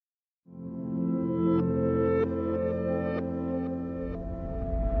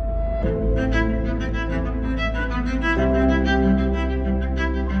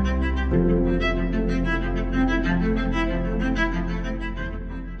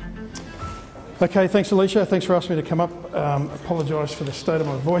Okay, thanks Alicia, thanks for asking me to come up. Apologise for the state of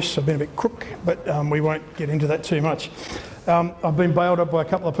my voice, I've been a bit crook, but we won't get into that too much. I've been bailed up by a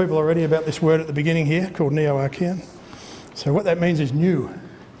couple of people already about this word at the beginning here called Neoarchean. So what that means is new,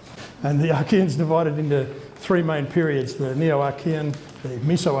 and the Archean's divided into three main periods: the Neoarchean, the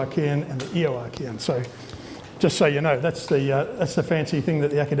Mesoarchean and the Eoarchean. So just so you know, that's the fancy thing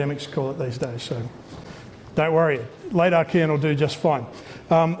that the academics call it these days, so don't worry, late Archean will do just fine.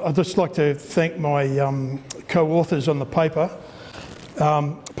 I'd just like to thank my co-authors on the paper,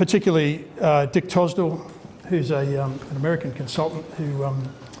 particularly Dick Tosdell, who's an American consultant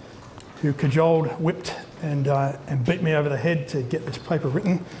who cajoled, whipped and beat me over the head to get this paper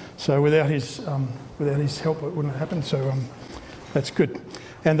written. So without his help it wouldn't have happened, so that's good.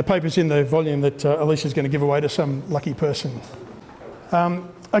 And the paper's in the volume that Alicia's going to give away to some lucky person.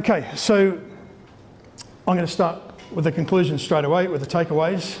 Okay, so I'm going to start with the conclusions straight away, with the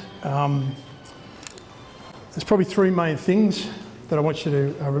takeaways. There's probably three main things that I want you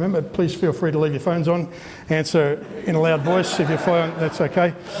to remember. Please feel free to leave your phones on. Answer in a loud voice if your phone, that's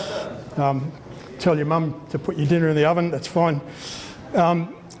okay. Tell your mum to put your dinner in the oven, that's fine. Number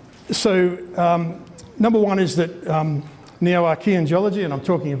one is that Neoarchean geology, and I'm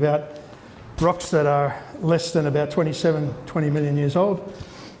talking about rocks that are less than about 20 million years old,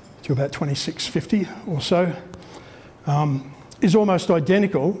 to about 2650 or so, is almost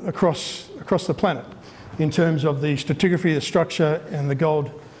identical across the planet in terms of the stratigraphy, the structure and the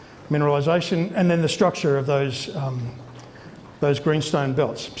gold mineralisation, and then the structure of those greenstone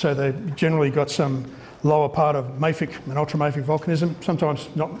belts. So they've generally got some lower part of mafic and ultramafic volcanism, sometimes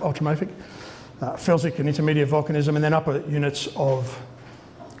not ultramafic, felsic and intermediate volcanism, and then upper units of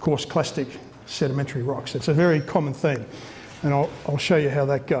coarse clastic sedimentary rocks. It's a very common theme, and I'll show you how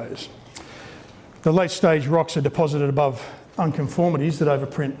that goes. The late stage rocks are deposited above unconformities that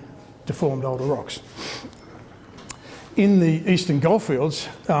overprint deformed older rocks. In the eastern Goldfields,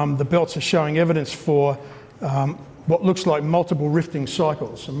 the belts are showing evidence for what looks like multiple rifting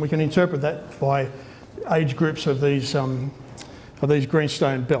cycles, and we can interpret that by age groups of these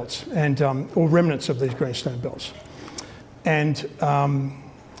greenstone belts and or remnants of these greenstone belts, and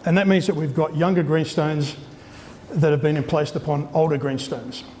that means that we've got younger greenstones that have been emplaced upon older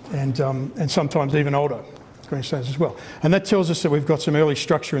greenstones, and sometimes even older greenstones as well. And that tells us that we've got some early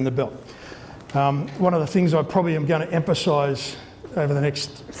structure in the belt. One of the things I probably am going to emphasise over the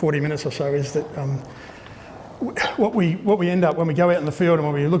next 40 minutes or so is that what we end up when we go out in the field and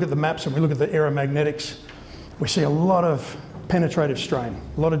when we look at the maps and we look at the aeromagnetics, we see a lot of penetrative strain,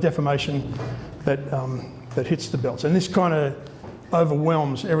 a lot of deformation that hits the belts. And this kind of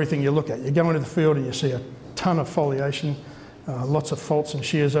overwhelms everything you look at. You go into the field and you see a ton of foliation, lots of faults and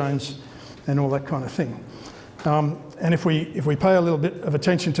shear zones and all that kind of thing. And if we pay a little bit of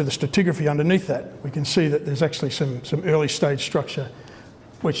attention to the stratigraphy underneath that, we can see that there's actually some early stage structure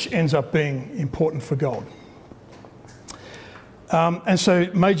which ends up being important for gold. And so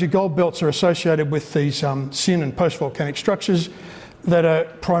major gold belts are associated with these syn and post-volcanic structures that are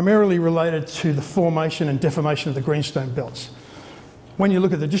primarily related to the formation and deformation of the greenstone belts. When you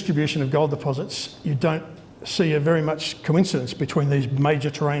look at the distribution of gold deposits, you don't see a very much coincidence between these major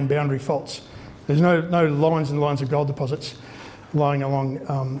terrain boundary faults. There's no lines and lines of gold deposits lying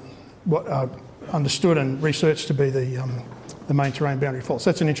along what are understood and researched to be the main terrain boundary faults.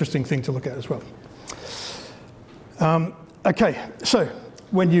 That's an interesting thing to look at as well. Okay, so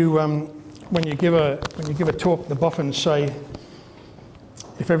when you give a talk, the boffins say,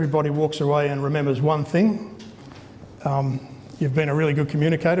 if everybody walks away and remembers one thing, you've been a really good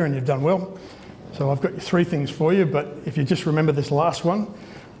communicator and you've done well. So I've got three things for you, but if you just remember this last one,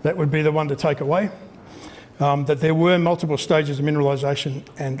 that would be the one to take away, that there were multiple stages of mineralisation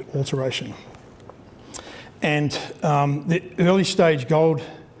and alteration. And the early stage gold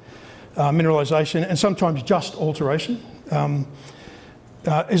mineralisation, and sometimes just alteration,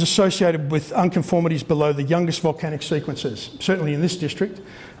 is associated with unconformities below the youngest volcanic sequences, certainly in this district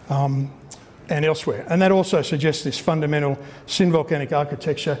and elsewhere. And that also suggests this fundamental synvolcanic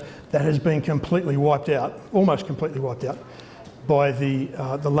architecture that has been completely wiped out, almost completely wiped out, by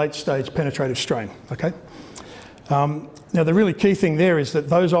the late stage penetrative strain, okay? Now the really key thing there is that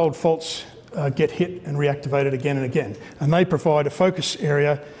those old faults get hit and reactivated again and again, and they provide a focus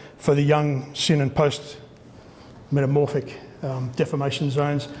area for the young syn and post metamorphic deformation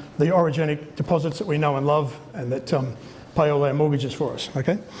zones, the orogenic deposits that we know and love and that pay all our mortgages for us,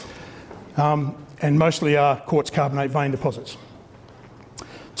 okay? And mostly are quartz carbonate vein deposits.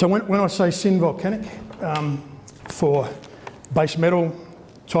 So when I say synvolcanic, for base metal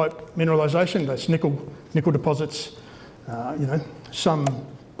type mineralisation, that's nickel deposits, you know, some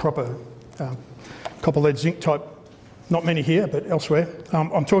proper copper, lead, zinc type, not many here, but elsewhere.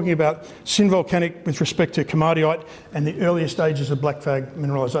 I'm talking about synvolcanic with respect to komatiite and the earlier stages of black flag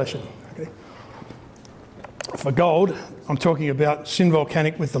mineralisation. Okay. For gold, I'm talking about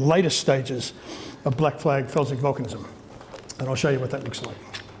synvolcanic with the latest stages of black flag felsic volcanism. And I'll show you what that looks like.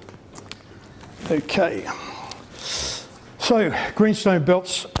 Okay. So, greenstone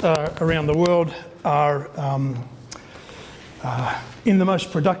belts around the world are in the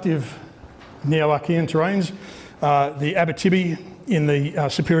most productive Neoarchean terrains. The Abitibi in the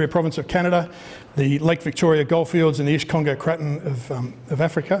Superior Province of Canada, the Lake Victoria Goldfields in the East Congo Craton of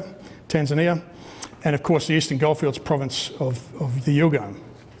Africa, Tanzania, and of course the Eastern Goldfields province of the Yilgarn.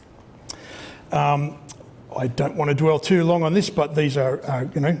 I don't want to dwell too long on this, but these are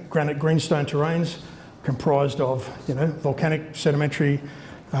you know, granite greenstone terrains comprised of, you know, volcanic sedimentary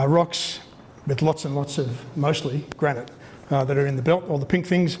rocks with lots and lots of mostly granite that are in the belt, all the pink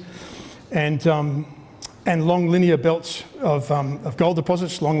things, and long linear belts of gold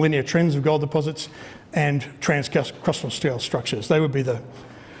deposits, long linear trends of gold deposits, and transcrustal steel structures. They would be the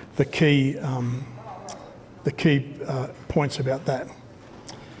key points about that.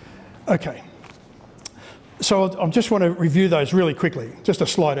 Okay. So I just want to review those really quickly, just a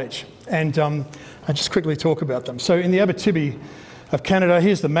slide each, and I'll just quickly talk about them. So in the Abitibi of Canada,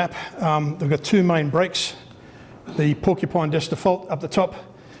 here's the map. We've got two main breaks, the Porcupine d'Este Fault up the top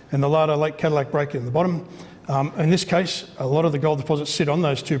and the Larder Lake Cadillac break in the bottom. In this case, a lot of the gold deposits sit on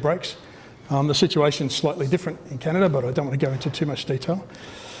those two breaks. The situation's slightly different in Canada, but I don't want to go into too much detail.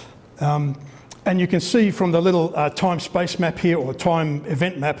 And you can see from the little time-space map here, or time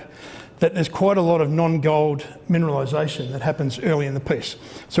event map, that there's quite a lot of non-gold mineralisation that happens early in the piece.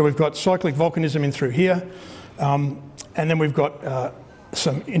 So we've got cyclic volcanism in through here, and then we've got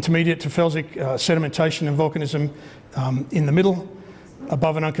some intermediate to felsic sedimentation and volcanism in the middle,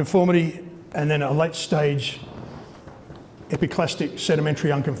 above an unconformity, and then a late stage epiclastic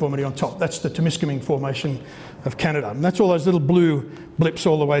sedimentary unconformity on top. That's the Temiskaming Formation of Canada. And that's all those little blue blips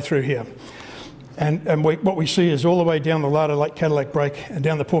all the way through here. And what we see is all the way down the Larder Lake Cadillac break and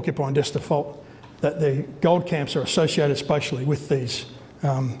down the Porcupine d'Este Fault that the gold camps are associated spatially with these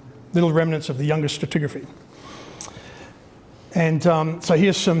little remnants of the younger stratigraphy. And so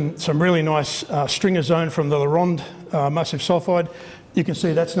here's some really nice stringer zone from the Laronde massive sulfide. You can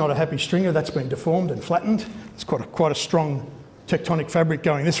see that's not a happy stringer, that's been deformed and flattened. It's quite a strong tectonic fabric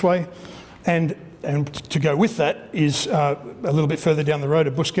going this way. And to go with that is a little bit further down the road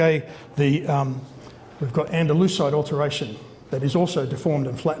at Bousquet, we've got Andalusite alteration that is also deformed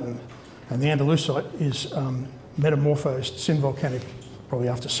and flattened. And the Andalusite is metamorphosed synvolcanic, probably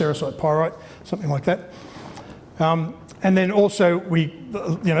after cerussite pyrite, something like that. And then also,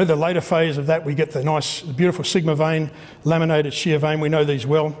 the later phase of that, we get the nice, beautiful sigma vein, laminated shear vein. We know these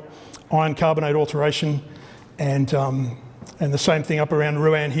well. Iron carbonate alteration, and the same thing up around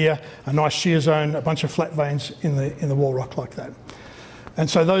Rouen here. A nice shear zone, a bunch of flat veins in the wall rock like that. And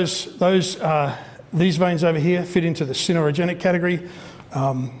so these veins over here fit into the synorogenic category.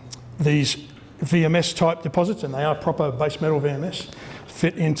 These VMS type deposits, and they are proper base metal VMS,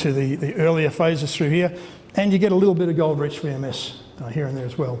 fit into the earlier phases through here. And you get a little bit of gold-rich VMS here and there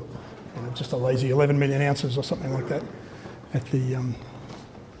as well. Just a lazy 11 million ounces or something like that at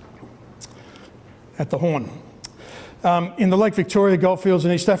the Horn. In the Lake Victoria Goldfields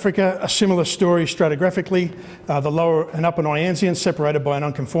in East Africa, a similar story stratigraphically. The lower and upper Nyansians separated by an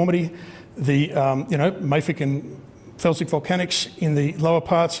unconformity. The mafic and felsic volcanics in the lower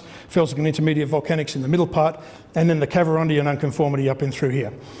parts, felsic and intermediate volcanics in the middle part, and then the Cavorundian unconformity up in through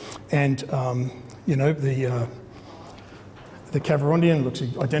here. And the Cavorundian looks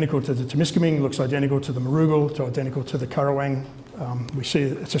identical to the Temiskaming, looks identical to the Marugal, identical to the Currawang. We see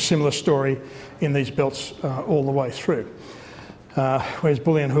it's a similar story in these belts all the way through. Where's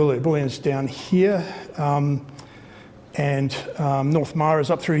Bullion Hulu? Bullion's down here, and North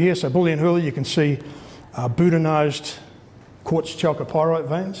Mara's up through here. So Bullion Hulu, you can see Budanised quartz chalcopyrite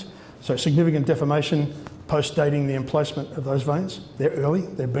veins. So significant deformation post-dating the emplacement of those veins. They're early,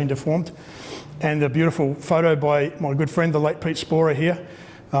 they've been deformed. And a beautiful photo by my good friend, the late Pete Sporer here,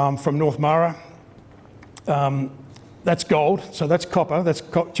 from North Mara. That's gold, so that's copper, that's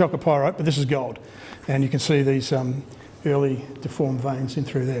chalcopyrite, but this is gold. And you can see these early deformed veins in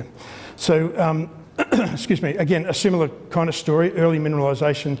through there. So, excuse me, again, a similar kind of story, early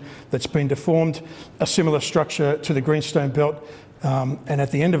mineralisation that's been deformed, a similar structure to the greenstone belt, and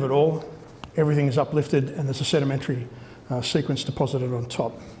at the end of it all, everything is uplifted and there's a sedimentary sequence deposited on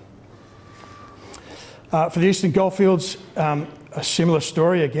top. For the Eastern Goldfields, a similar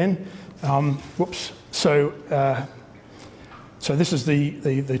story again. So this is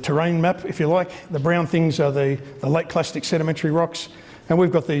the terrain map, if you like. The brown things are the late clastic sedimentary rocks, and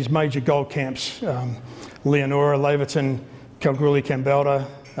we've got these major gold camps, Leonora, Laverton, Kalgoorlie, Kambalda,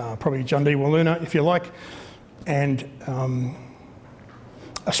 probably Jundee, Walloona, if you like, and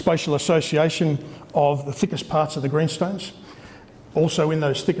a spatial association of the thickest parts of the greenstones. Also in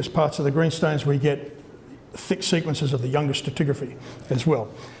those thickest parts of the greenstones we get thick sequences of the younger stratigraphy as well,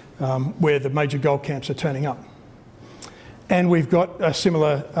 where the major gold camps are turning up. And we've got a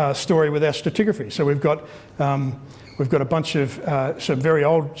similar story with our stratigraphy. So we've got a bunch of some very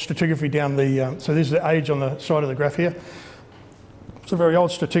old stratigraphy down the, so this is the age on the side of the graph here. It's a very old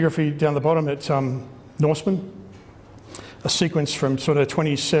stratigraphy down the bottom at Norseman. A sequence from sort of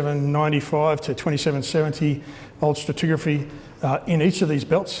 2795 to 2770, old stratigraphy in each of these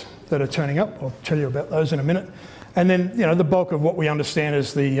belts that are turning up. I'll tell you about those in a minute. And then, you know, the bulk of what we understand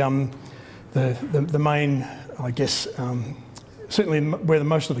is the main, I guess, certainly where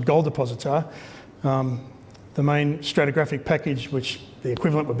most of the gold deposits are, the main stratigraphic package, which the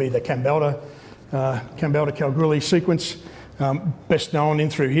equivalent would be the Kambalda Kalgoorlie sequence, best known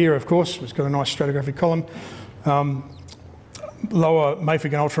in through here, of course. It's got a nice stratigraphic column. Lower mafic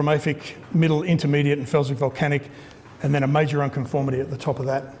and ultramafic, middle, intermediate and felsic volcanic, and then a major unconformity at the top of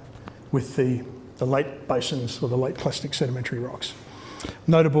that with the late basins or the late clastic sedimentary rocks.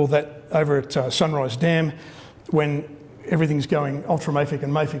 Notable that over at Sunrise Dam, when everything's going ultramafic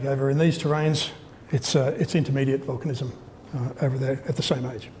and mafic over in these terrains, it's intermediate volcanism over there at the same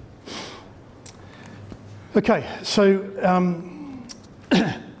age. Okay, so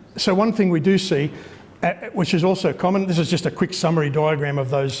so one thing we do see, which is also common, this is just a quick summary diagram of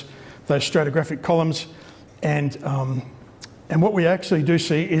those stratigraphic columns, and what we actually do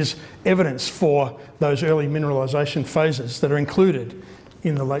see is evidence for those early mineralisation phases that are included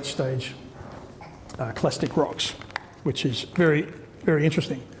in the late stage clastic rocks, which is very, very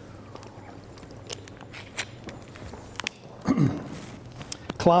interesting.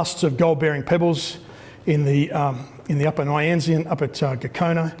 Clasts of gold-bearing pebbles in the upper Nyanzian, up at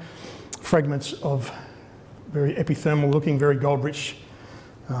Gakona, fragments of very epithermal looking, very gold-rich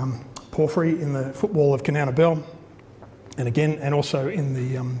porphyry in the footwall of Kanowna Belle, and again, and also in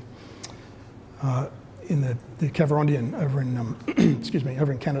the Caverondian over in excuse me,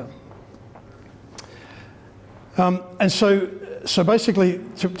 over in Canada. And so basically,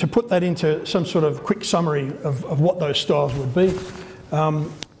 to put that into some sort of quick summary of what those styles would be,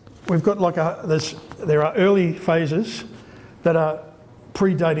 we've got like there are early phases that are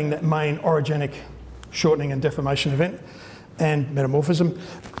predating that main orogenic shortening and deformation event and metamorphism,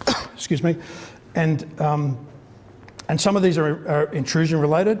 excuse me, and some of these are intrusion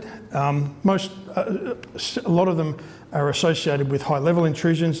related. A lot of them are associated with high level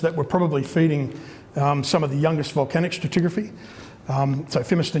intrusions that were probably feeding some of the youngest volcanic stratigraphy. So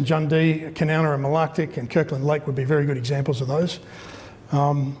Fimiston, Jundee, Kanowna and Malarctic and Kirkland Lake would be very good examples of those.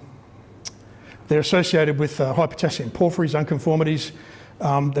 They're associated with high potassium porphyries, unconformities.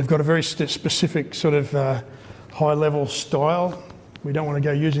 They've got a very specific sort of high level style. We don't want to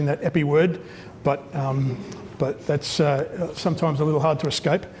go using that epi word, but that's sometimes a little hard to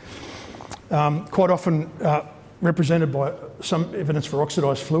escape. Quite often represented by some evidence for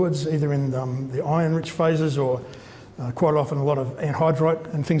oxidised fluids, either in the iron-rich phases or quite often a lot of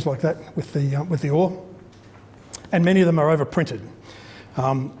anhydrite and things like that with the ore. And many of them are overprinted.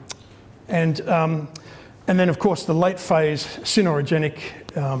 And then, of course, the late phase synorogenic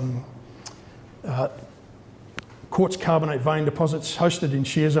quartz carbonate vein deposits hosted in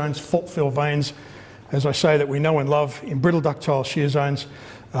shear zones, fault fill veins, as I say, that we know and love in brittle ductile shear zones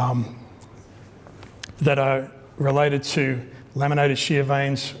that are related to laminated shear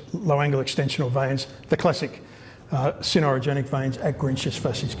veins, low angle extensional veins, the classic synorogenic veins at green schist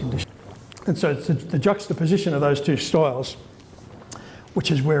facies condition. And so it's the juxtaposition of those two styles,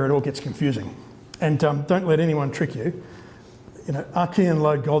 which is where it all gets confusing. And don't let anyone trick you. You know, Archean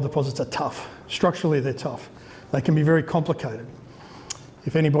lode gold deposits are tough. Structurally, they're tough. They can be very complicated.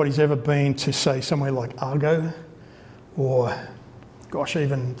 If anybody's ever been to, say, somewhere like Argo, or, gosh,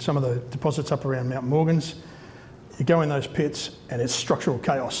 even some of the deposits up around Mount Morgans, you go in those pits and it's structural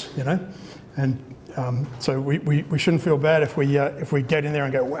chaos, you know? And so we shouldn't feel bad if we get in there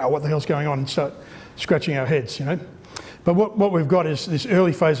and go, wow, what the hell's going on, and start scratching our heads, you know? But what we've got is this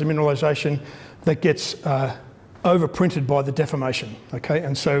early phase of mineralisation that gets overprinted by the deformation, okay?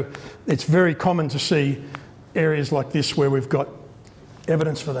 And so it's very common to see areas like this where we've got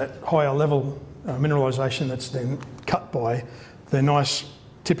evidence for that higher level mineralisation that's then cut by the nice,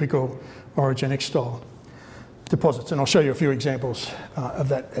 typical orogenic style deposits. And I'll show you a few examples of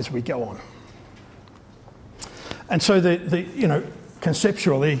that as we go on. And so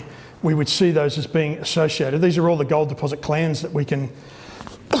conceptually, we would see those as being associated. These are all the gold deposit clans that we can,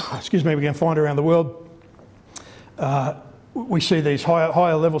 we can find around the world. We see these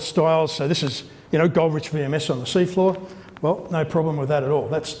higher level styles. So this is, gold-rich VMS on the seafloor. Well, no problem with that at all.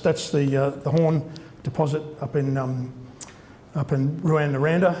 That's the Horn deposit up in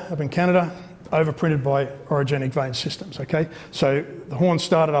Rouyn-Noranda, up in Canada, overprinted by orogenic vein systems, okay? So the Horn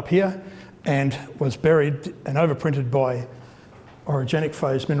started up here and was buried and overprinted by orogenic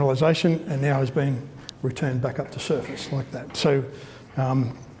phase mineralisation, and now has been returned back up to surface like that. So,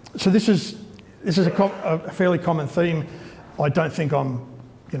 this is a fairly common theme. I don't think I'm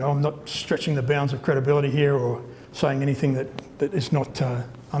not stretching the bounds of credibility here or saying anything that is not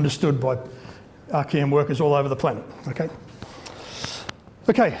understood by Archean workers all over the planet, okay?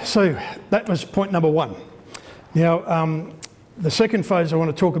 Okay, so that was point number one. Now, the second phase I want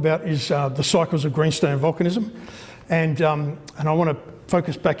to talk about is the cycles of greenstone volcanism. And I want to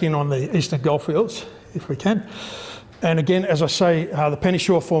focus back in on the eastern Goldfields, if we can. And again, as I say, the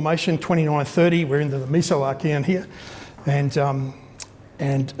Pennyshore Formation, 2930, we're into the Mesoarchean here. And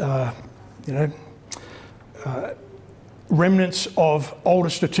remnants of older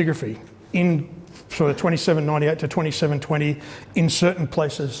stratigraphy in sort of 2798 to 2720 in certain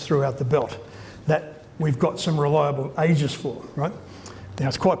places throughout the belt that we've got some reliable ages for, right? Now,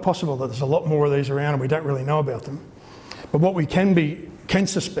 it's quite possible that there's a lot more of these around and we don't really know about them. But what we can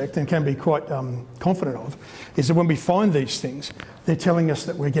suspect and can be quite confident of is that when we find these things, they're telling us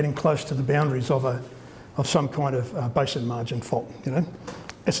that we're getting close to the boundaries of some kind of basin margin fault,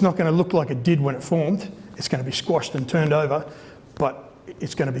 It's not going to look like it did when it formed. It's going to be squashed and turned over, but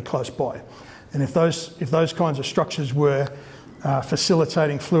it's going to be close by. And if those kinds of structures were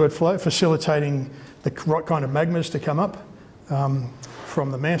facilitating fluid flow, facilitating the right kind of magmas to come up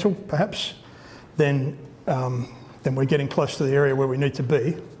from the mantle, perhaps, then we're getting close to the area where we need to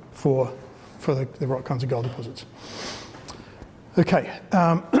be for the right kinds of gold deposits. Okay.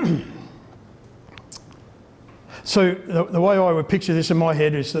 So the way I would picture this in my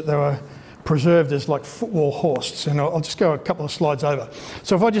head is that they were preserved as like footwall horsts, and I'll just go a couple of slides over.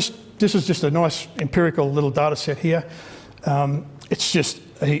 So this is just a nice empirical little data set here. It's just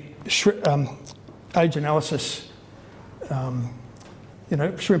a age analysis,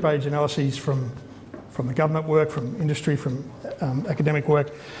 shrimp age analyses from the government work, from industry, from academic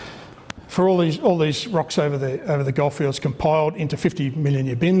work, for all these rocks over the Goldfields compiled into 50 million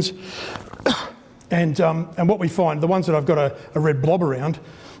year bins. And what we find, the ones that I've got a red blob around,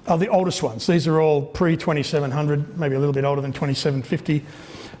 are the oldest ones. These are all pre-2700, maybe a little bit older than 2750,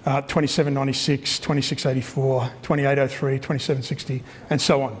 2796, 2684, 2803, 2760, and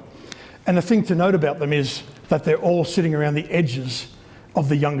so on. And the thing to note about them is that they're all sitting around the edges of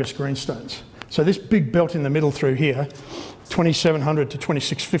the youngest greenstones. So this big belt in the middle through here, 2700 to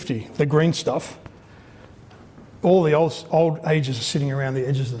 2650, the green stuff, all the old ages are sitting around the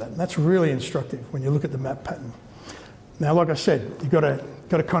edges of that. And that's really instructive when you look at the map pattern. Now, like I said, you've got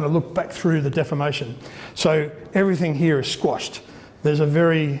to kind of look back through the deformation. So everything here is squashed. There's a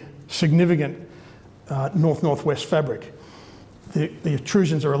very significant north-northwest fabric. The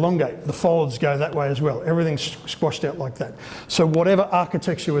intrusions are elongate. The folds go that way as well. Everything's squashed out like that. So whatever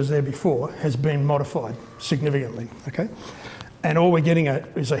architecture was there before has been modified significantly, okay? And all we're getting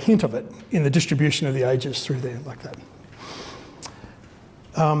is a hint of it in the distribution of the ages through there like that.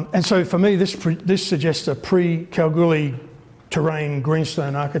 And so for me, this suggests a pre-Kalgoorlie terrain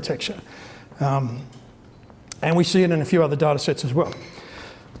greenstone architecture. And we see it in a few other data sets as well.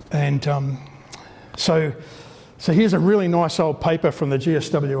 And so here's a really nice old paper from the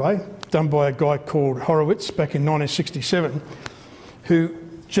GSWA done by a guy called Horowitz back in 1967, who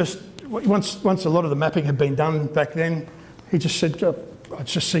just, once a lot of the mapping had been done back then, he just said,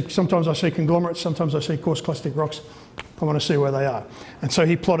 sometimes I see conglomerates, sometimes I see coarse clastic rocks. I want to see where they are. And so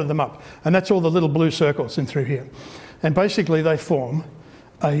he plotted them up. And that's all the little blue circles in through here. And basically they form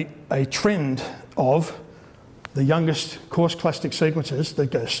a trend of the youngest coarse clastic sequences that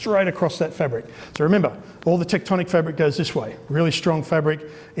go straight across that fabric. So remember, all the tectonic fabric goes this way. Really strong fabric,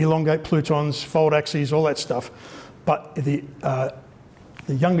 elongate plutons, fold axes, all that stuff. But the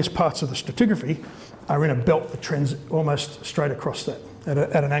youngest parts of the stratigraphy are in a belt that trends almost straight across that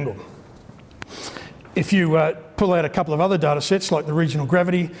at an angle. If you pull out a couple of other data sets like the regional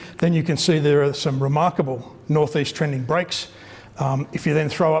gravity, then you can see there are some remarkable northeast trending breaks. If you then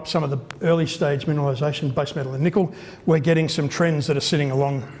throw up some of the early stage mineralisation, base metal and nickel, we're getting some trends that are sitting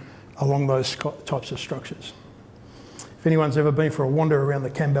along those types of structures. If anyone's ever been for a wander around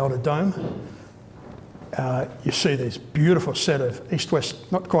the Kambalda Dome, you see this beautiful set of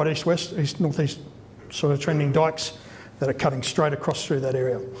east-west, not quite east-west, east-northeast sort of trending dikes that are cutting straight across through that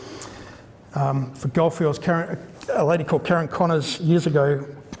area. For Goldfields, a lady called Karen Connors years ago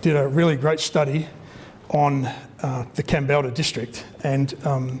did a really great study on the Kambalda district and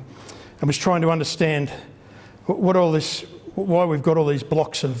was trying to understand why we've got all these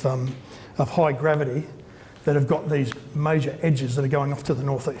blocks of high gravity that have got these major edges that are going off to the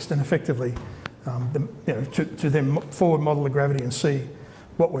northeast, and effectively to then forward model the gravity and see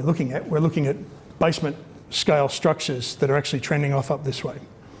what we're looking at. We're looking at basement scale structures that are actually trending off up this way.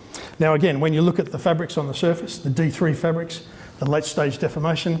 Now again, when you look at the fabrics on the surface, the D3 fabrics, the late stage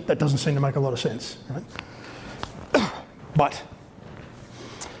deformation, that doesn't seem to make a lot of sense, right? But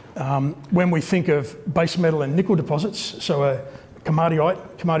when we think of base metal and nickel deposits, so a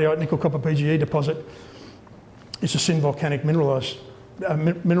Komatiite nickel copper PGE deposit is a synvolcanic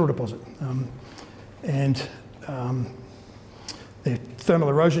mineral deposit. They're thermal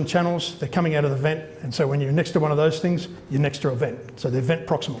erosion channels, they're coming out of the vent, and so when you're next to one of those things, you're next to a vent, so they're vent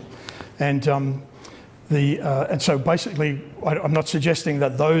proximal. And so basically, I'm not suggesting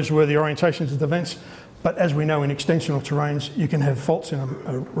that those were the orientations of the vents, but as we know in extensional terrains, you can have faults in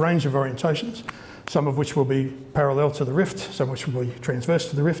a range of orientations, some of which will be parallel to the rift, some of which will be transverse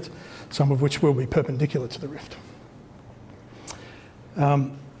to the rift, some of which will be perpendicular to the rift.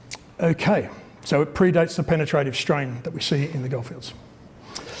 Okay, so it predates the penetrative strain that we see in the Goldfields.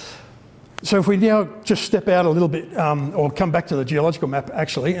 So if we now just step out a little bit, or come back to the geological map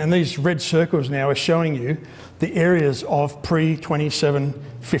actually, and these red circles now are showing you the areas of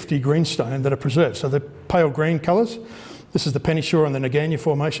pre-2750 greenstone that are preserved. So the pale green colours, this is the Penny-Shaw and the Naganya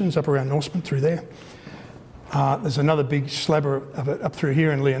formations up around Norseman through there. There's another big slab of it up through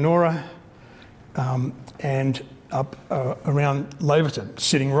here in Leonora, and up around Laverton,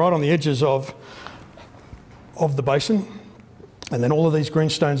 sitting right on the edges of the basin. And then all of these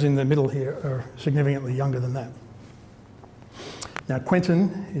greenstones in the middle here are significantly younger than that. Now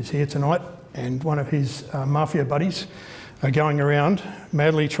Quentin is here tonight, and one of his mafia buddies are going around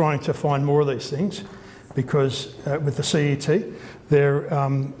madly trying to find more of these things, because with the CET, they're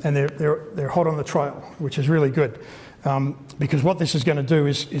hot on the trail, which is really good, because what this is going to do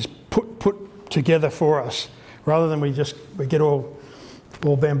is put together for us, rather than we get all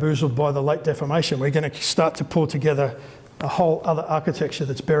bamboozled by the late deformation. We're going to start to pull together a whole other architecture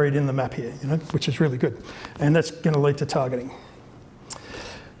that's buried in the map here, which is really good, and that's going to lead to targeting.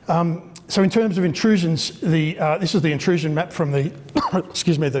 So in terms of intrusions, this is the intrusion map from the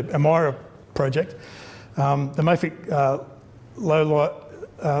excuse me, the Amira project. The mafic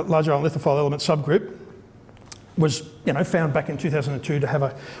large iron lithophile element subgroup was found back in 2002 to have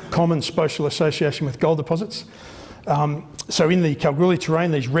a common spatial association with gold deposits. So in the Kalgoorlie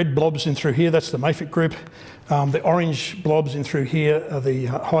terrain, these red blobs in through here, that's the mafic group. The orange blobs in through here are the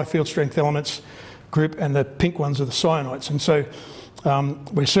high field strength elements group, and the pink ones are the cyanites. And so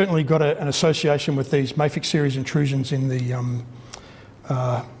we've certainly got an association with these mafic series intrusions in the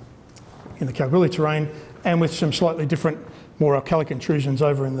Kalgoorlie terrain, and with some slightly different, more alkalic intrusions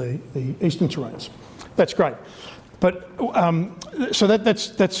over in the eastern terrains. That's great. But so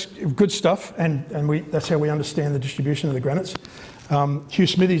that's good stuff, and that's how we understand the distribution of the granites. Hugh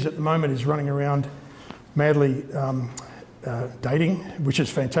Smithies at the moment is running around madly dating, which is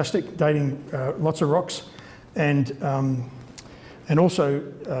fantastic, dating lots of rocks, and also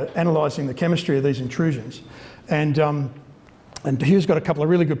analysing the chemistry of these intrusions. And Hugh's got a couple of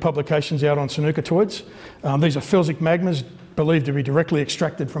really good publications out on sanucatoids. These are felsic magmas believed to be directly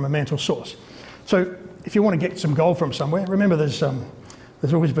extracted from a mantle source. So if you want to get some gold from somewhere, remember there's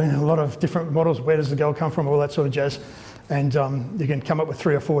always been a lot of different models. Where does the gold come from? All that sort of jazz. And you can come up with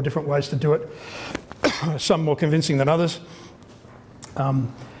 3 or 4 different ways to do it, some more convincing than others.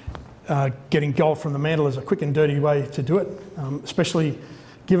 Getting gold from the mantle is a quick and dirty way to do it, especially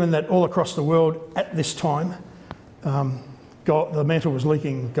given that all across the world at this time, the mantle was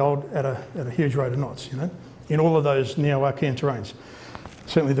leaking gold at a huge rate of knots, in all of those Neoarchean terrains,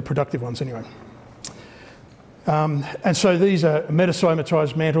 certainly the productive ones anyway. And so these are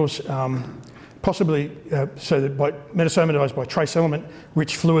metasomatized mantles, possibly metasomatized by trace element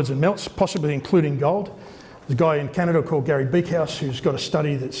rich fluids and melts, possibly including gold. There's a guy in Canada called Gary Beekhouse who's got a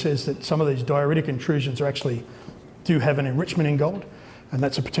study that says that some of these dioritic intrusions do have an enrichment in gold, and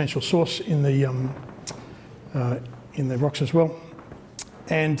that's a potential source in the rocks as well.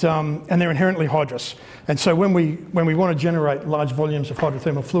 And they're inherently hydrous. And so when we want to generate large volumes of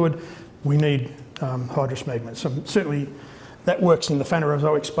hydrothermal fluid, we need hydrous magmas. So certainly that works in the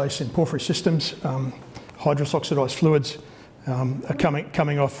Phanerozoic space in porphyry systems. hydrous oxidised fluids are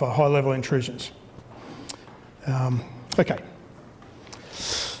coming off high-level intrusions. Okay.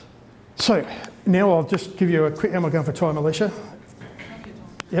 So now I'll just give you a quick. How am I going for time, Alicia?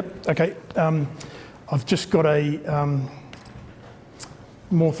 Yep. Okay. I've just got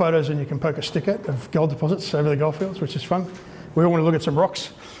more photos than you can poke a stick at of gold deposits over the Goldfields, which is fun. We all want to look at some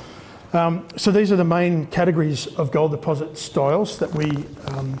rocks. So these are the main categories of gold deposit styles that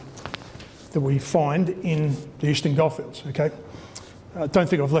we find in the Eastern Goldfields. Okay. I don't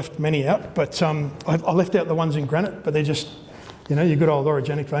think I've left many out, but I left out the ones in granite, but they're just, you know, your good old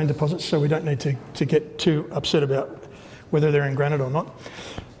orogenic vein deposits, so we don't need to get too upset about whether they're in granite or not.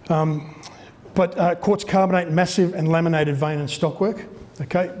 But quartz carbonate, massive and laminated vein and stockwork.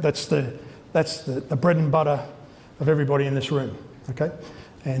 Okay, that's the bread and butter of everybody in this room. Okay,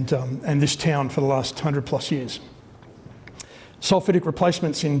 and this town for the last 100+ years. Sulfidic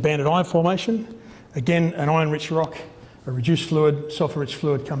replacements in banded iron formation. Again, an iron-rich rock, a reduced fluid, sulfur-rich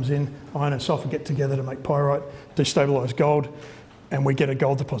fluid comes in, iron and sulfur get together to make pyrite, destabilise gold, and we get a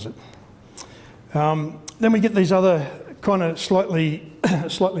gold deposit. Then we get these other kind of slightly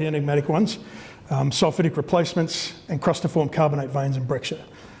enigmatic ones. Sulfidic replacements and crustiform carbonate veins and breccia,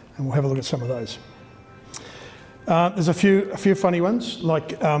 and we'll have a look at some of those. There's a few funny ones,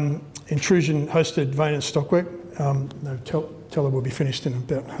 like intrusion-hosted vein and stockwork. No, tell her we'll be finished in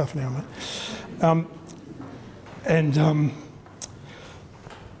about half an hour, mate.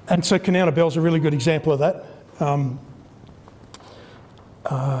 And so Canowna Bell's a really good example of that,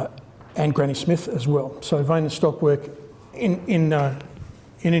 and Granny Smith as well. So vein and stockwork in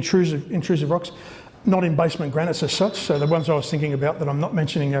intrusive rocks, not in basement granites as such. So the ones I was thinking about that I'm not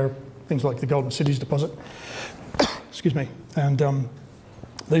mentioning are things like the Golden Cities deposit. Excuse me. And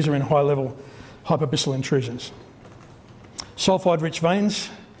these are in high-level hyperbyssal intrusions. Sulfide-rich veins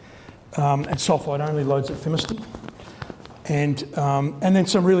and sulfide-only lodes at Fimiston. And then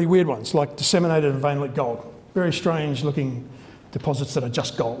some really weird ones like disseminated and veinlet gold. Very strange-looking deposits that are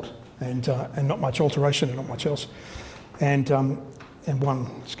just gold and not much alteration and not much else. And one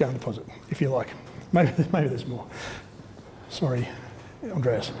skarn deposit, if you like. Maybe there's more. Sorry,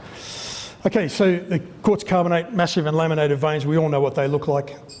 Andreas. Okay, so the quartz carbonate, massive and laminated veins, we all know what they look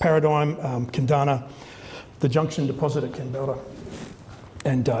like. Paradigm, Kandana, the junction deposit at Kenbelta,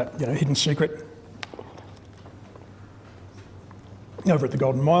 and Hidden Secret over at the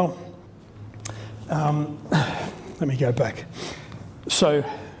Golden Mile. Let me go back. So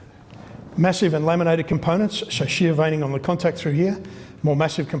massive and laminated components, so shear veining on the contact through here, more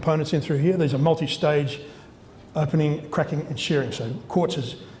massive components in through here. These are multi-stage opening, cracking and shearing. So quartz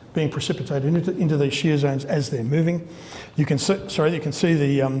is being precipitated into these shear zones as they're moving. You can see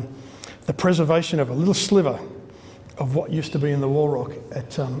the preservation of a little sliver of what used to be in the wall rock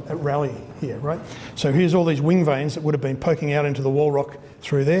at Raleigh here, right? So here's all these wing veins that would have been poking out into the wall rock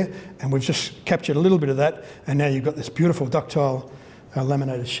through there, and we've just captured a little bit of that, and now you've got this beautiful ductile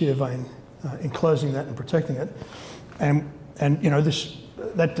laminated shear vein enclosing that and protecting it. And you know,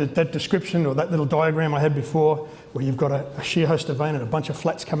 that description or that little diagram I had before, where you've got a shear host of vein and a bunch of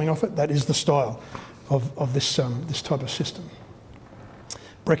flats coming off it, that is the style of this type of system.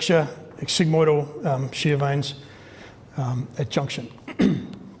 Breccia, sigmoidal shear veins at junction.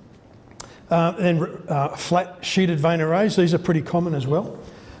 Then flat sheeted vein arrays, these are pretty common as well,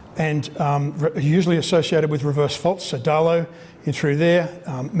 and usually associated with reverse faults. So Darlow in through there,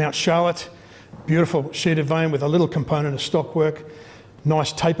 Mount Charlotte, beautiful sheeted vein with a little component of stockwork,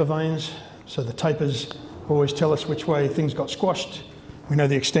 nice taper veins, so the tapers always tell us which way things got squashed. We know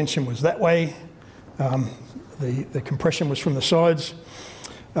the extension was that way, the compression was from the sides.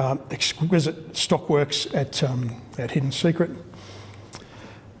 Exquisite stockworks at Hidden Secret.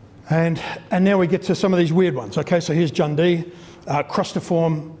 And now we get to some of these weird ones. Okay, so here's Jundee,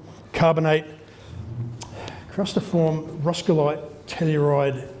 crustiform carbonate, crustiform roscolite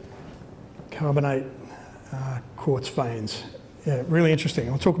telluride carbonate quartz veins. Yeah, really interesting.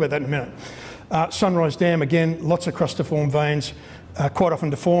 I'll talk about that in a minute. Sunrise Dam, again, lots of crustiform veins, quite often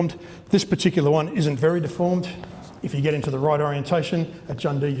deformed. This particular one isn't very deformed. If you get into the right orientation, at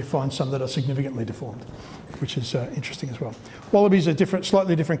Jundee you find some that are significantly deformed, which is interesting as well. Wallaby's a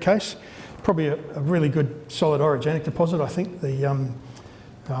slightly different case. Probably a really good solid orogenic deposit, I think. The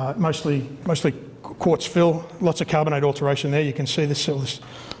mostly quartz fill, lots of carbonate alteration there. You can see this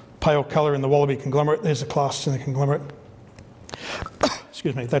pale colour in the Wallaby conglomerate. There's the clasts in the conglomerate.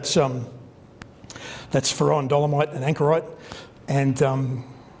 Excuse me. That's Ferron dolomite and anchorite, and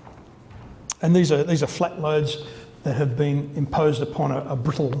these are flat lodes that have been imposed upon a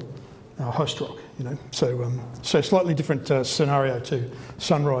brittle host rock, you know. So slightly different scenario to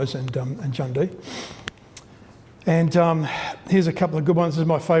Sunrise and Jundee. And here's a couple of good ones. This is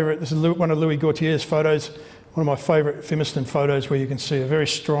my favourite. This is one of Louis Gautier's photos, one of my favourite Fimiston photos, where you can see a very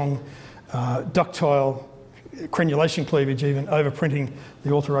strong ductile crenulation cleavage, even overprinting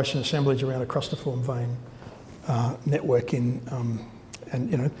the alteration assemblage around a crustiform vein network in. And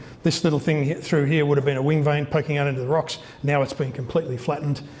you know, this little thing through here would have been a wing vein poking out into the rocks. Now it's been completely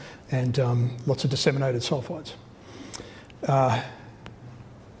flattened, and lots of disseminated sulfides.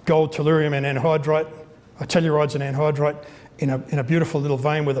 Gold, tellurium and anhydrite, tellurides and anhydrite in a beautiful little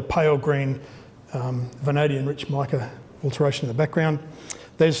vein with a pale green vanadium-rich mica alteration in the background.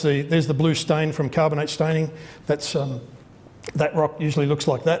 There's the blue stain from carbonate staining. That's that rock usually looks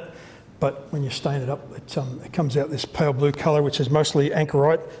like that, but when you stain it up, it comes out this pale blue colour, which is mostly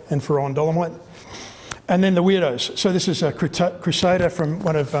anchorite and ferrine dolomite. And then the weirdos. So this is a Crusader from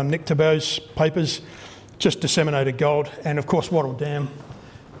one of Nick Tabau's papers, just disseminated gold, and of course Wattle Dam,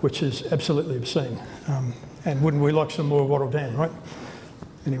 which is absolutely obscene. And wouldn't we like some more Wattle Dam, right?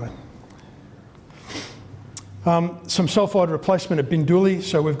 Anyway. Some sulphide replacement at Binduli.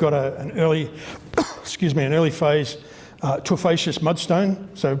 So we've got an early, an early phase tufaceous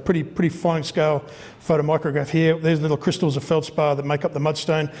mudstone. So pretty fine scale photomicrograph here. There's little crystals of feldspar that make up the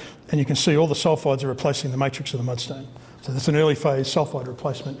mudstone, and you can see all the sulphides are replacing the matrix of the mudstone. So that's an early phase sulphide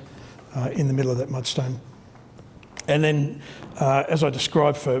replacement in the middle of that mudstone. And then, as I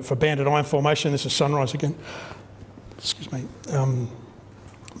described for banded iron formation, this is Sunrise again. Excuse me.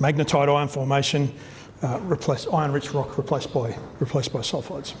 Magnetite iron formation. Iron-rich rock replaced by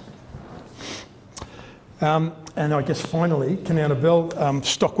sulphides. And I guess finally, Canal Bell,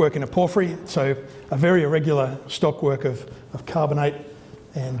 stockwork in a porphyry, so a very irregular stockwork of carbonate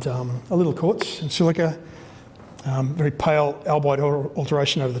and a little quartz and silica, very pale albite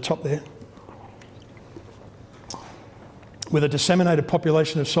alteration over the top there, with a disseminated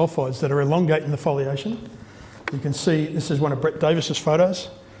population of sulphides that are elongating the foliation. You can see this is one of Brett Davis's photos,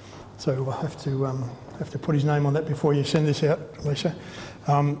 so we'll have to put his name on that before you send this out, Alicia.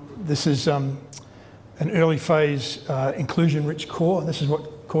 This is an early phase inclusion-rich core. This is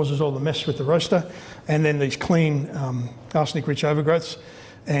what causes all the mess with the roaster. And then these clean arsenic-rich overgrowths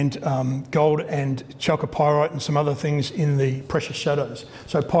and gold and chalcopyrite and some other things in the precious shadows.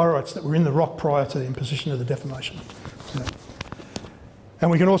 So pyrites that were in the rock prior to the imposition of the deformation. Yeah.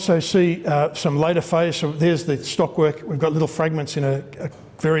 And we can also see some later phase. So there's the stockwork. We've got little fragments in a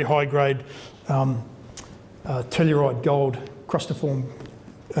very high-grade telluride gold crustiform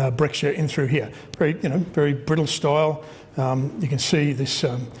breccia in through here. Very brittle style. You can see this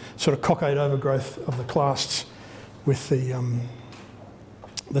sort of cockade overgrowth of the clasts with the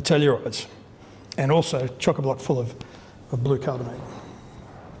tellurides, and also chock-a-block full of blue carbonate,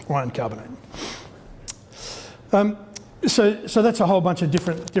 iron carbonate. So that's a whole bunch of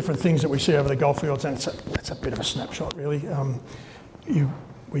different things that we see over the Goldfields, and that's a bit of a snapshot, really.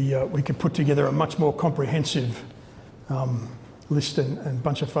 We could put together a much more comprehensive list and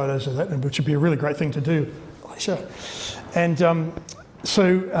bunch of photos of that, which would be a really great thing to do, Alicia. And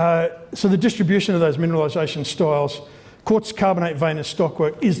so the distribution of those mineralisation styles, quartz carbonate vein and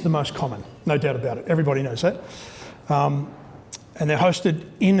stockwork is the most common, no doubt about it. Everybody knows that. And they're hosted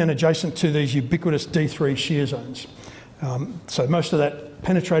in and adjacent to these ubiquitous D3 shear zones. So most of that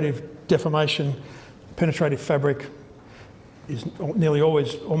penetrative deformation, penetrative fabric, is nearly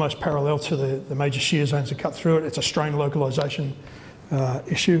always almost parallel to the major shear zones that cut through it. It's a strain localisation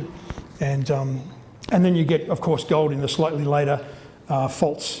issue. And then you get, of course, gold in the slightly later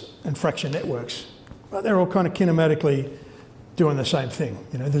faults and fracture networks. But they're all kind of kinematically doing the same thing.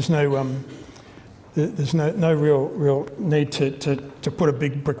 You know, there's no real need to put a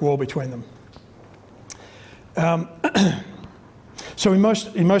big brick wall between them. So in most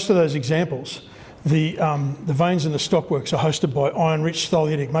of those examples, the veins and the stockworks are hosted by iron-rich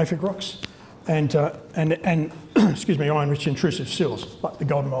thallitic mafic rocks and excuse me, iron-rich intrusive sills, like the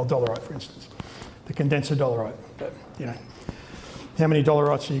golden mole dolerite, for instance, the condenser dolerite. But, you know, how many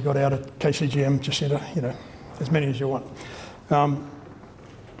dolerites have you got out at KCGM, Jacinta? You know, as many as you want.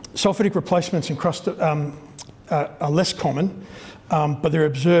 Sulfidic replacements in crust are less common, but they're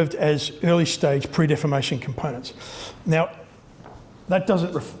observed as early-stage pre-deformation components. Now,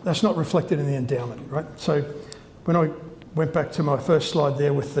 that's not reflected in the endowment, right? So when I went back to my first slide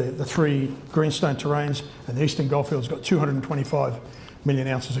there with the three greenstone terrains, and the Eastern Goldfields got 225 million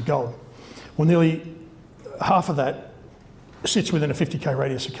ounces of gold. Well, nearly half of that sits within a 50k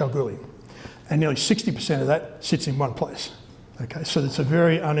radius of Kalgoorlie, and nearly 60% of that sits in one place. Okay, so it's a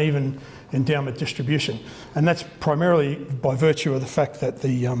very uneven endowment distribution, and that's primarily by virtue of the fact that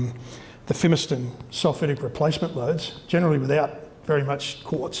the Fimiston sulfidic replacement lodes, generally without very much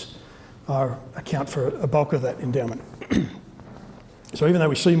quartz, account for a bulk of that endowment. So even though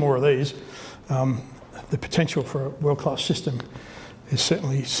we see more of these, the potential for a world-class system is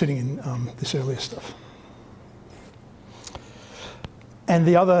certainly sitting in this earlier stuff. And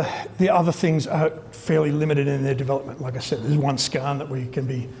the other things are fairly limited in their development. Like I said, there's one skarn that we can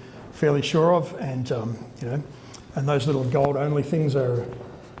be fairly sure of, and you know, and those little gold-only things are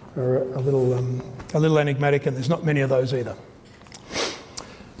a little enigmatic, and there's not many of those either.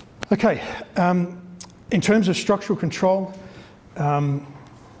 Okay, in terms of structural control,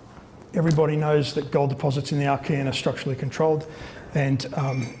 everybody knows that gold deposits in the Archean are structurally controlled, and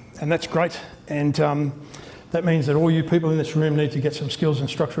that's great. And that means that all you people in this room need to get some skills in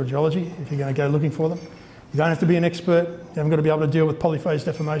structural geology if you're going to go looking for them. You don't have to be an expert. You haven't got to be able to deal with polyphase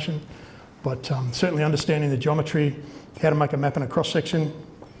deformation, but certainly understanding the geometry, how to make a map and a cross-section,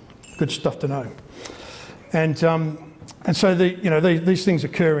 good stuff to know. And so these things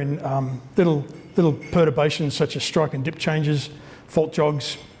occur in little perturbations such as strike and dip changes, fault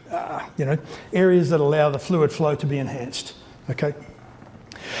jogs, areas that allow the fluid flow to be enhanced. Okay.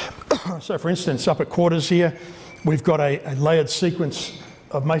 So for instance, up at quarters here, we've got a layered sequence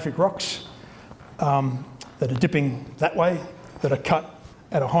of mafic rocks that are dipping that way, that are cut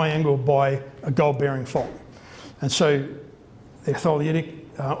at a high angle by a gold-bearing fault. And so they're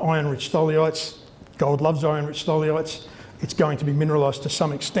tholeiitic, iron-rich tholeiites. Gold loves iron-rich tholeiites. It's going to be mineralised to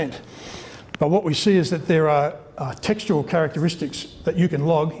some extent. But what we see is that there are textural characteristics that you can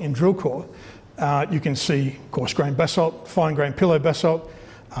log in drill core. You can see coarse-grained basalt, fine-grained pillow basalt,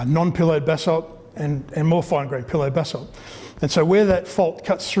 non-pillowed basalt, and more fine-grained pillow basalt. And so where that fault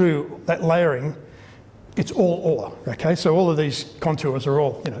cuts through that layering, it's all ore, okay? So all of these contours are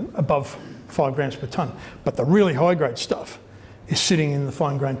all, above 5 grams per tonne. But the really high-grade stuff is sitting in the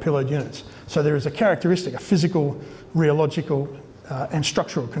fine-grained pillowed units. So there is a characteristic, a physical, rheological, and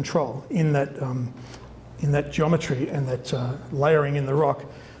structural control in that geometry, and that layering in the rock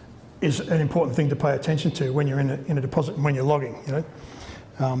is an important thing to pay attention to when you're in a deposit and when you're logging.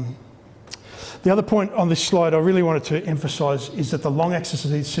 The other point on this slide I really wanted to emphasise is that the long axis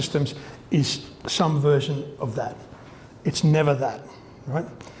of these systems is some version of that. It's never that, right?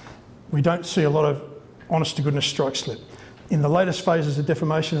 We don't see a lot of honest-to-goodness strike slip. In the latest phases of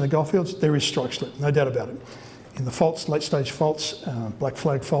deformation in the Goldfields, there is strike slip, no doubt about it. In the faults, late-stage faults, Black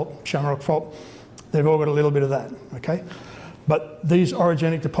Flag fault, Shamrock fault, they've all got a little bit of that, okay? But these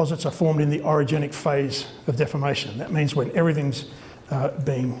orogenic deposits are formed in the orogenic phase of deformation. That means when everything's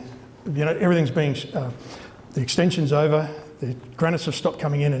the extension's over, the granites have stopped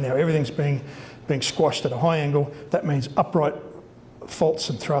coming in, and now everything's being squashed at a high angle. That means upright faults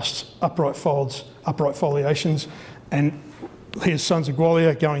and thrusts, upright folds, upright foliations, and here's Sons of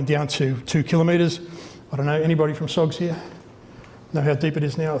Gwalia going down to 2 kilometres. I don't know, anybody from SOGS here? Know how deep it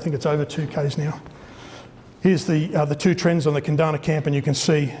is now? I think it's over 2 k's now. Here's the two trends on the Kandana camp, and you can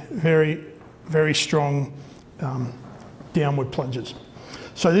see very, very strong downward plunges.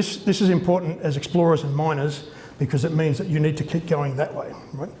 So this is important as explorers and miners, because it means that you need to keep going that way,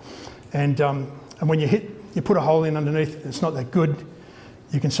 right? And when you put a hole in underneath, and it's not that good,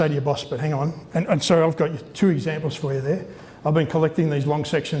 you can say to your boss, but hang on. And so I've got 2 examples for you there. I've been collecting these long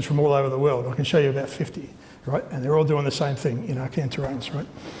sections from all over the world. I can show you about 50, right? And they're all doing the same thing in Archean terrains, right?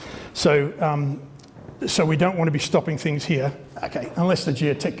 So we don't want to be stopping things here, okay, unless the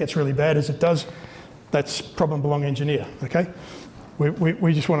geotech gets really bad, as it does. That's problem belong engineer, okay?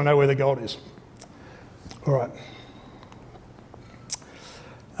 We just want to know where the gold is. All right.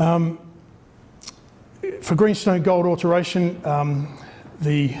 For greenstone gold alteration,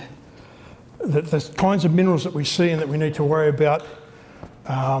 the kinds of minerals that we see and that we need to worry about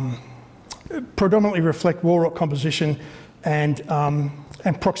predominantly reflect wall rock composition and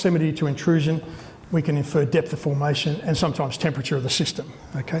proximity to intrusion. We can infer depth of formation and sometimes temperature of the system,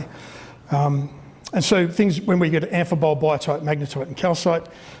 okay? And so things, when we get amphibole, biotite, magnetite and calcite,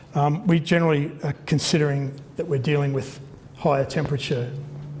 we generally are considering that we're dealing with higher temperature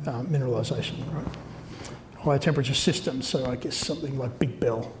mineralisation, right? Higher temperature systems, so I guess something like Big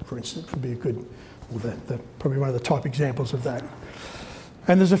Bell, for instance, would be a good, or probably one of the type examples of that.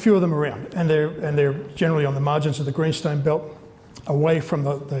 And there's a few of them around, and they're generally on the margins of the greenstone belt, away from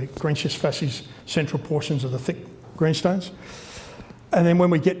the greenschist facies, central portions of the thick greenstones. And then when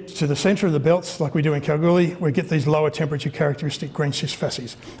we get to the centre of the belts, like we do in Kalgoorlie, we get these lower temperature characteristic greenschist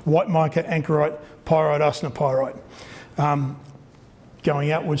facies. White mica, anchorite, pyrite, arsenopyrite,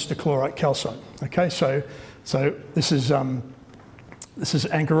 going outwards to chlorite, calcite. Okay, so this is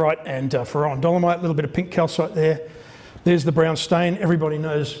anchorite and ferrite dolomite, a little bit of pink calcite there. There's the brown stain. Everybody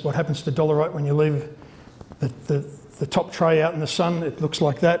knows what happens to dolerite when you leave the the top tray out in the sun, it looks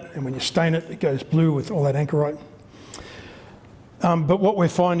like that, and when you stain it, it goes blue with all that anchorite. But what we're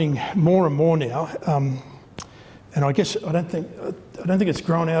finding more and more now, and I guess I don't think it's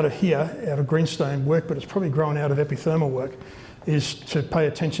grown out of here, out of greenstone work, but it's probably grown out of epithermal work, is to pay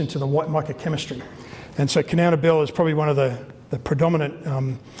attention to the white mica chemistry. And so Kanowna Belle is probably one of the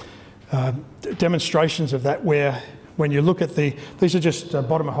predominant demonstrations of that, where when you look at these are just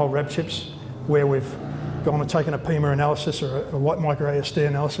bottom of hole rab chips where we've gone and taken a PEMA analysis or a white mica ASD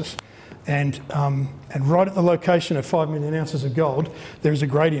analysis, and right at the location of 5 million ounces of gold, there is a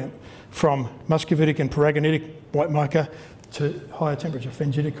gradient from muscovitic and paragonitic white mica to higher temperature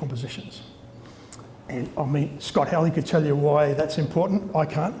phengitic compositions. And I mean, Scott Halley could tell you why that's important. I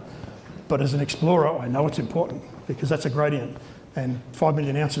can't. But as an explorer, I know it's important because that's a gradient, and 5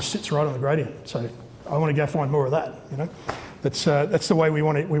 million ounces sits right on the gradient. So I want to go find more of that. You know, that's the way we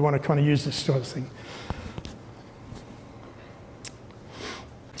want to kind of use this sort of thing.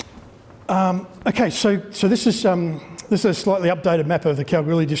 Okay, so this is a slightly updated map of the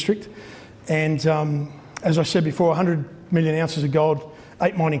Kalgoorlie district, and as I said before, 100 million ounces of gold,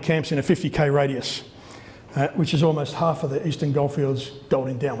 8 mining camps in a 50k radius, which is almost half of the Eastern Goldfields gold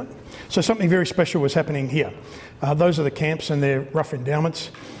endowment. So something very special was happening here. Those are the camps and their rough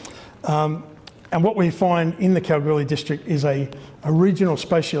endowments. And what we find in the Kalgoorlie district is a regional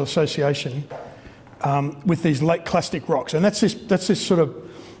spatial association with these late clastic rocks, and that's this sort of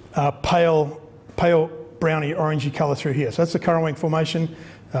pale browny orangey colour through here. So that's the Currawang Formation,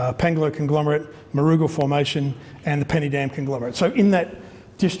 Pangalo Conglomerate, Marugal Formation, and the Penny Dam Conglomerate. So in that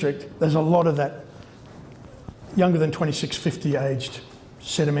district, there's a lot of that younger than 2650 aged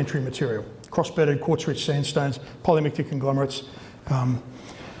sedimentary material, cross-bedded quartz-rich sandstones, polymictic conglomerates,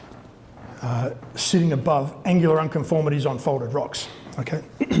 sitting above angular unconformities on folded rocks. Okay.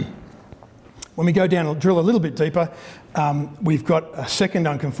 When we go down and drill a little bit deeper, we've got a second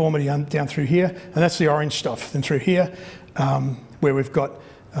unconformity down through here, and that's the orange stuff. Then through here, where we've got,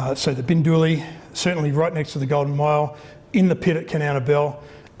 so the Binduli, certainly right next to the Golden Mile, in the pit at Kanowna Belle,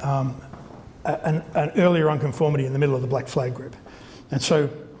 an earlier unconformity in the middle of the Black Flag group. And so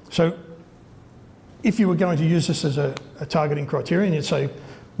if you were going to use this as a targeting criterion, you'd say,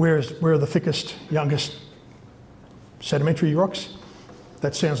 where are the thickest, youngest sedimentary rocks?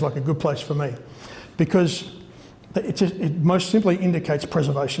 That sounds like a good place for me, because it most simply indicates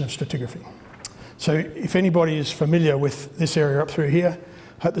preservation of stratigraphy. So if anybody is familiar with this area up through here,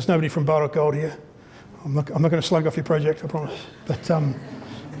 I hope there's nobody from Bardock Gold here. I'm not going to slug off your project, I promise. But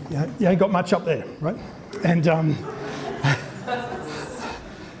you ain't got much up there, right? And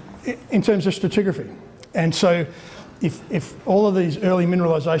in terms of stratigraphy. And so if all of these early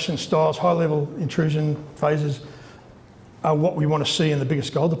mineralisation styles, high-level intrusion phases, are what we want to see in the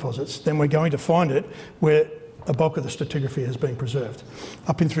biggest gold deposits, then we're going to find it where the bulk of the stratigraphy has been preserved.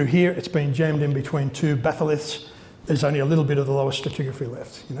 Up in through here, it's been jammed in between two batholiths. There's only a little bit of the lower stratigraphy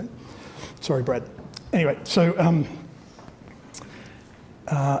left, you know. Sorry, Brad. Anyway, so,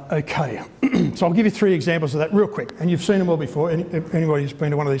 okay. So I'll give you 3 examples of that real quick, and you've seen them all before. Anybody who's been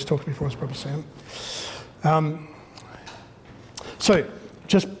to one of these talks before has probably seen them. So,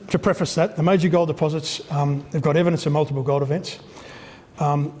 just to preface that, the major gold deposits, they've got evidence of multiple gold events.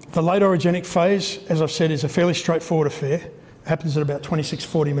 The late orogenic phase, as I've said, is a fairly straightforward affair. It happens at about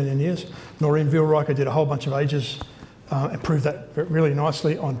 26-40 million years. Noreen Vilreicher did a whole bunch of ages and proved that really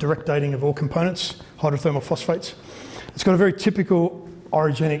nicely on direct dating of all components, hydrothermal phosphates. It's got a very typical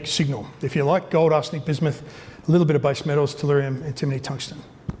orogenic signal, if you like: gold, arsenic, bismuth, a little bit of base metals, tellurium, antimony, tungsten.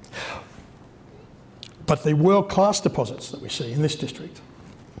 But the world-class deposits that we see in this district,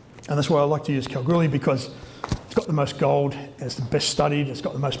 and that's why I like to use Kalgoorlie, because it's got the most gold, and it's the best studied, it's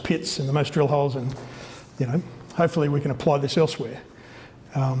got the most pits and the most drill holes, and you know, hopefully we can apply this elsewhere.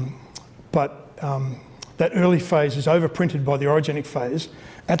 That early phase is overprinted by the orogenic phase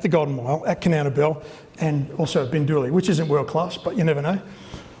at the Golden Mile, at Kanowna Belle, and also at Binduli, which isn't world class, but you never know.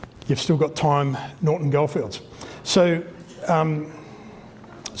 You've still got time, Norton Goldfields. So,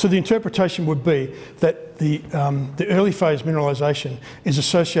 so the interpretation would be that the early phase mineralisation is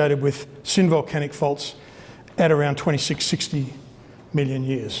associated with synvolcanic faults at around 2660 million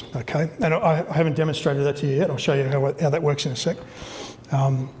years, okay? And I haven't demonstrated that to you yet. I'll show you how that works in a sec.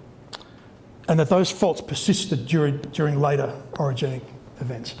 And that those faults persisted during later orogenic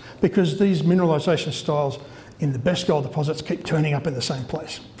events, because these mineralisation styles in the best gold deposits keep turning up in the same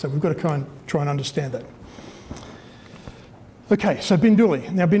place. So we've got to try and understand that. Okay, so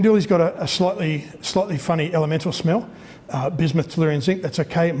Binduli. Now Binduli's got a slightly funny elemental smell. Bismuth, tellurium, zinc, that's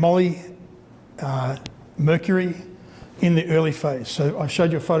okay. Moly, mercury in the early phase. So I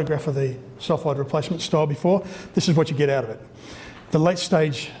showed you a photograph of the sulfide replacement style before, this is what you get out of it. The late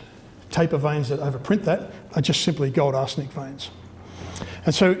stage taper veins that overprint that are just simply gold arsenic veins.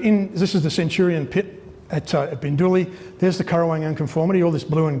 And so this is the Centurion pit at Binduli. There's the Currawang unconformity, all this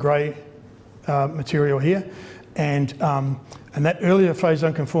blue and grey material here. And that earlier phase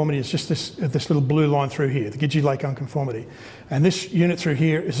unconformity is just this little blue line through here, the Gidgee Lake unconformity. And this unit through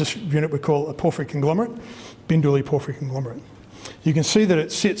here is this unit we call a porphyry conglomerate, Binduli porphyry conglomerate. You can see that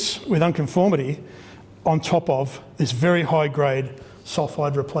it sits with unconformity on top of this very high grade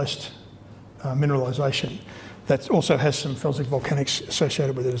sulfide replaced mineralisation that also has some felsic volcanics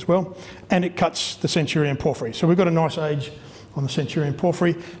associated with it as well. And it cuts the Centurion porphyry. So we've got a nice age on the Centurion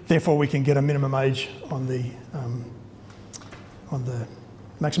porphyry, therefore we can get a minimum age on the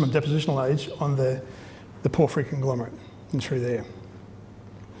maximum depositional age on the porphyry conglomerate and through there.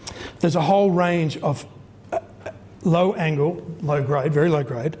 There's a whole range of low angle, low grade, very low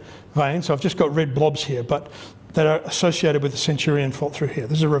grade veins. So I've just got red blobs here, but that are associated with the Centurion fault through here.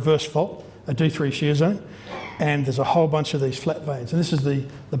 This is a reverse fault, a D3 shear zone, and there's a whole bunch of these flat veins. And this is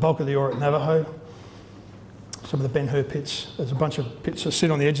the bulk of the ore at Navajo. Some of the Ben Hur pits. There's a bunch of pits that sit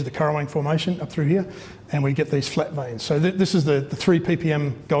on the edge of the Currawang Formation up through here, and we get these flat veins. So this is the 3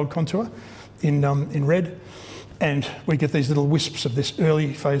 ppm gold contour in red, and we get these little wisps of this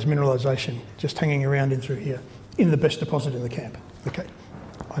early phase mineralisation just hanging around in through here, in the best deposit in the camp. Okay,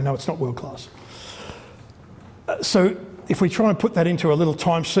 I know it's not world class. So if we try and put that into a little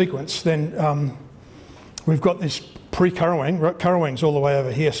time sequence, then we've got this pre-Currawang, Currawang's all the way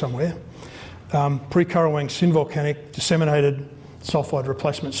over here somewhere, pre-Currawang synvolcanic disseminated sulfide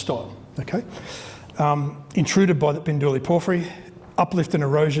replacement style, okay? Intruded by the Binduli porphyry, uplift and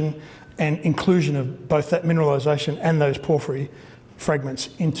erosion, and inclusion of both that mineralisation and those porphyry fragments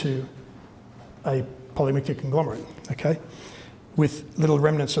into a polymictic conglomerate, okay? With little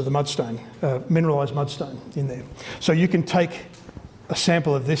remnants of the mudstone, mineralised mudstone in there. So you can take a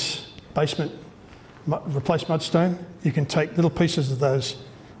sample of this basement replaced mudstone, you can take little pieces of those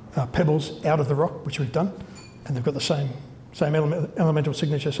pebbles out of the rock, which we've done, and they've got the same elemental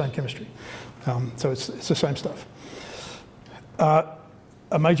signature, same chemistry. So it's the same stuff.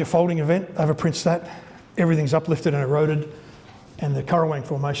 A major folding event overprints that, everything's uplifted and eroded, and the Currawang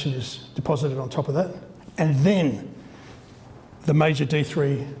Formation is deposited on top of that. And then the major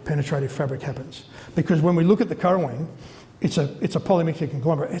D3 penetrative fabric happens. Because when we look at the Currawang, it's a polymictic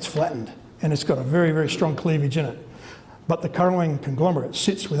conglomerate, it's flattened, and it's got a very, very strong cleavage in it. But the Currawang conglomerate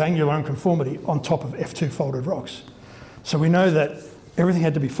sits with angular unconformity on top of F2 folded rocks. So we know that everything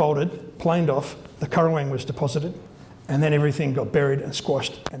had to be folded, planed off, the Currawang was deposited, and then everything got buried and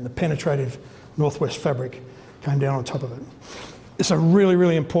squashed, and the penetrative northwest fabric came down on top of it. It's a really,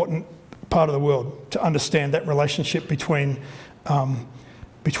 really important part of the world to understand that relationship between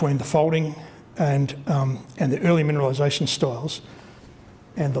the folding and the early mineralisation styles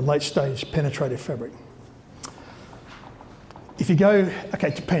and the late stage penetrative fabric. If you go, okay,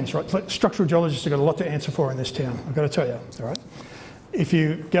 it depends, right? Structural geologists have got a lot to answer for in this town, I've got to tell you, all right? If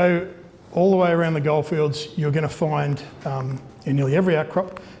you go all the way around the Goldfields, you're going to find, in nearly every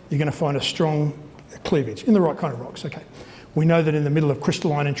outcrop, you're going to find a strong cleavage in the right kind of rocks, okay? We know that in the middle of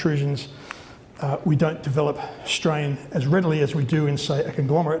crystalline intrusions, we don't develop strain as readily as we do in, say, a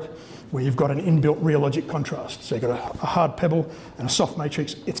conglomerate, where you've got an inbuilt rheologic contrast. So you've got a hard pebble and a soft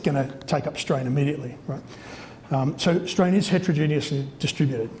matrix, it's going to take up strain immediately, right? So strain is heterogeneously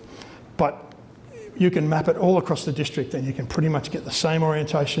distributed, but you can map it all across the district and you can pretty much get the same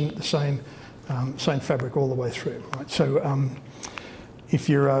orientation, the same fabric all the way through, right? So if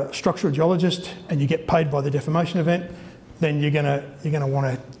you're a structural geologist and you get paid by the deformation event, then you're gonna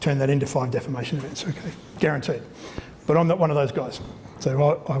want to turn that into 5 deformation events, okay, guaranteed. But I'm not one of those guys,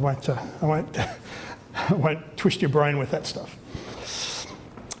 so I won't twist your brain with that stuff.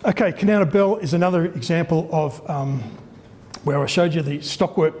 Okay, Canal Bell is another example of where I showed you the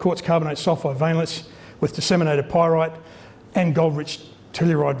stockwork quartz carbonate sulfide veinlets with disseminated pyrite and gold-rich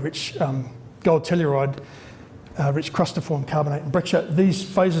telluride-rich rich crustiform carbonate and breccia. These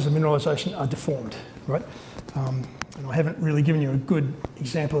phases of mineralisation are deformed, right? And I haven't really given you a good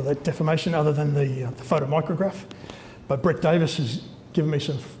example of that deformation other than the photomicrograph. But Brett Davis has given me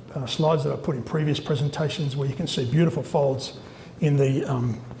some slides that I put in previous presentations where you can see beautiful folds in the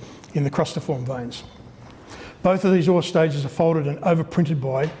crustiform veins. Both of these ore stages are folded and overprinted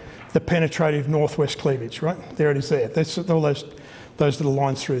by the penetrative northwest cleavage, right? There it is there. That's all those little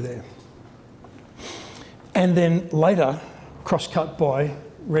lines through there. And then later, cross-cut by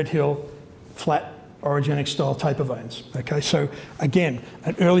Red Hill flat orogenic style taper veins, okay? So again,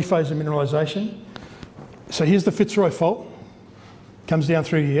 an early phase of mineralisation. So here's the Fitzroy fault, comes down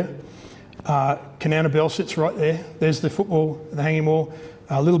through here. Canana Bell sits right there. There's the footwall, the hanging wall,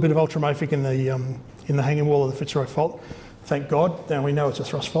 a little bit of ultramafic in the hanging wall of the Fitzroy Fault. Thank God. Now we know it's a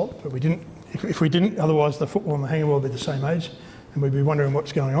thrust fault, but we didn't. If we didn't, otherwise the footwall and the hanging wall would be the same age, and we'd be wondering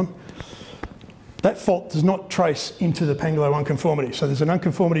what's going on. That fault does not trace into the Panglow unconformity. So there's an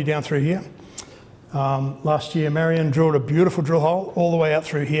unconformity down through here. Last year, Marion drilled a beautiful drill hole all the way out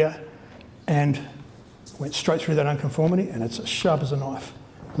through here and went straight through that unconformity, and it's as sharp as a knife.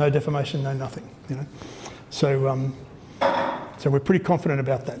 No deformation, no nothing, you know. So, so we're pretty confident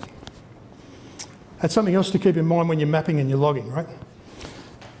about that. That's something else to keep in mind when you're mapping and you're logging, right?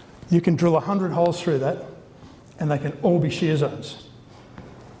 You can drill 100 holes through that, and they can all be shear zones.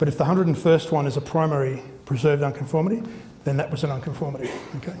 But if the 101st one is a primary preserved unconformity, then that was an unconformity,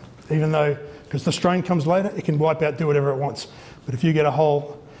 okay? Even though, because the strain comes later, it can wipe out, do whatever it wants. But if you get a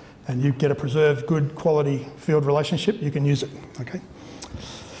hole and you get a preserved, good quality field relationship, you can use it, okay?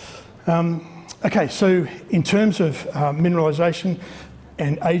 Okay, so in terms of mineralisation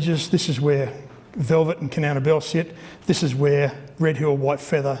and ages, this is where Velvet and Canana Bell sit. This is where Red Hill, White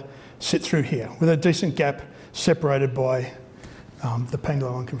Feather sit through here, with a decent gap separated by the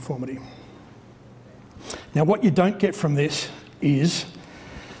Panglow unconformity. Now, what you don't get from this is,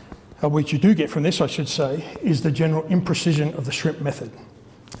 what you do get from this, I should say, is the general imprecision of the shrimp method.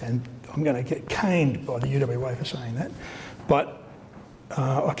 And I'm going to get caned by the UWA for saying that, but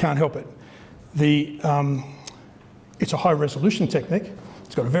I can't help it. It's a high resolution technique.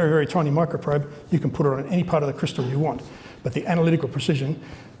 It's got a very, very tiny microprobe. You can put it on any part of the crystal you want, but the analytical precision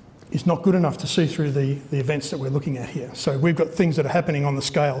is not good enough to see through the events that we're looking at here. So we've got things that are happening on the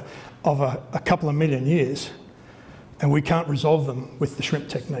scale of a couple of million years, and we can't resolve them with the shrimp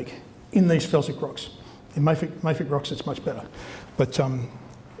technique in these felsic rocks. In mafic rocks, it's much better. But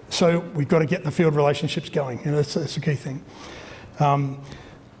so we've got to get the field relationships going. You know, that's a key thing.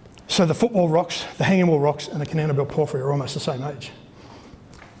 So the footwall rocks, the hanging wall rocks, and the Canana Bell porphyry are almost the same age,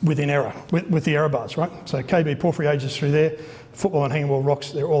 within error, with the error bars, right? So KB porphyry ages through there, footwall and hanging wall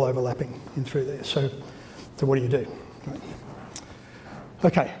rocks, they're all overlapping in through there. So what do you do? Right.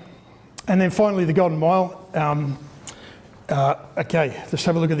 Okay, and then finally the Golden Mile. Okay, let's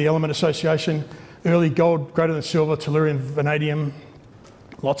have a look at the element association. Early gold, greater than silver, tellurium, vanadium,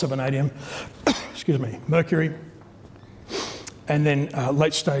 lots of vanadium, excuse me, mercury, and then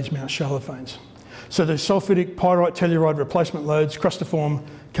late stage Mount Charlotte veins. So the sulfidic, pyrite, telluride replacement lodes, crustiform,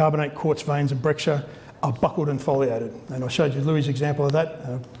 carbonate, quartz veins and breccia are buckled and foliated. And I showed you Louis' example of that.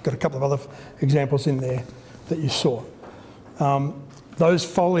 I've got a couple of other examples in there that you saw. Those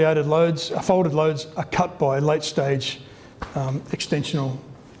foliated lodes, folded lodes are cut by late stage extensional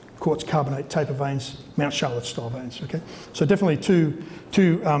quartz carbonate taper veins, Mount Charlotte style veins, okay? So definitely two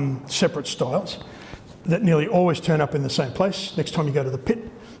separate styles that nearly always turn up in the same place. Next time you go to the pit,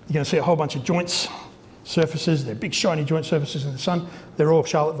 you're going to see a whole bunch of joints, surfaces. They're big shiny joint surfaces in the sun. They're all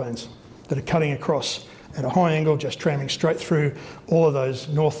Charlotte veins that are cutting across at a high angle, just tramming straight through all of those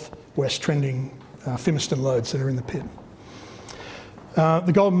northwest trending Fimiston lodes that are in the pit.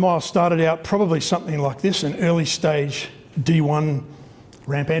 The Golden Mile started out probably something like this, an early stage D1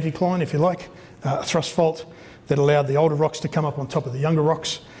 ramp anticline, if you like, a thrust fault that allowed the older rocks to come up on top of the younger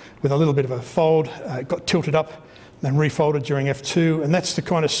rocks with a little bit of a fold. It got tilted up and refolded during F2, and that's the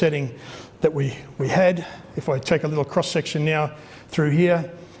kind of setting that we had. If I take a little cross section now through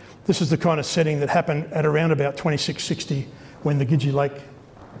here, this is the kind of setting that happened at around about 2660 when the Gidgee Lake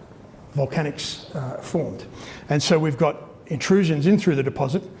volcanics formed. And so we've got intrusions in through the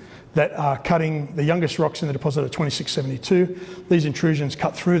deposit that are cutting the youngest rocks in the deposit at 2672. These intrusions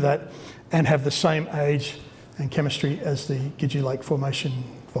cut through that and have the same age and chemistry as the Gidgee Lake Formation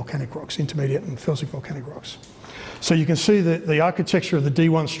volcanic rocks, intermediate and felsic volcanic rocks. So you can see that the architecture of the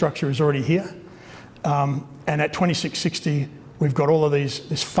D1 structure is already here. And at 2660, we've got all of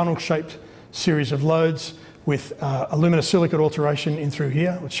this funnel-shaped series of lodes with alumina-silicate alteration in through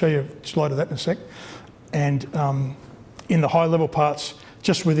here. I'll show you a slide of that in a sec. And in the high-level parts,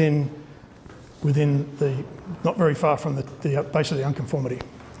 just within the, not very far from the base of the unconformity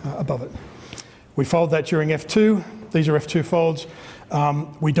above it. We fold that during F2. These are F2 folds.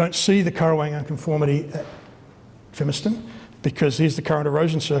 We don't see the Currawang unconformity at Fimiston because here's the current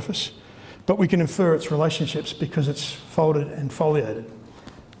erosion surface, but we can infer its relationships because it's folded and foliated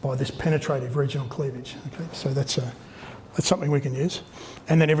by this penetrative regional cleavage. Okay, so that's something we can use.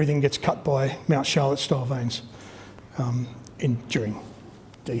 And then everything gets cut by Mount Charlotte style veins during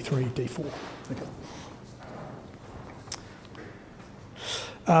D3, D4. Okay.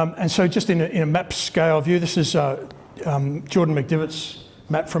 And so just in a map scale view, this is Jordan McDivitt's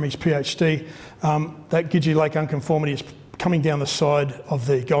map from his PhD. That Gidgee Lake unconformity is coming down the side of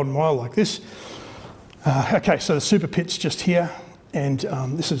the Golden Mile like this. Okay, so the super pit's just here, and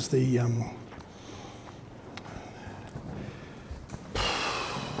this is the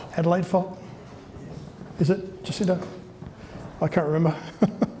Adelaide Fault. Is it, Jacinta? I can't remember.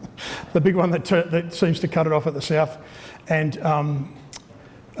 The big one that seems to cut it off at the south. And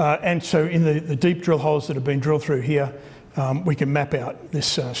so in the deep drill holes that have been drilled through here, we can map out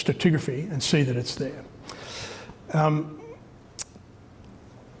this stratigraphy and see that it's there.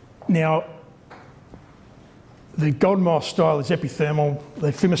 Now, the Golden Mile style is epithermal. The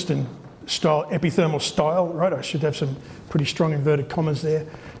Fimiston style, epithermal style, right? I should have some pretty strong inverted commas there.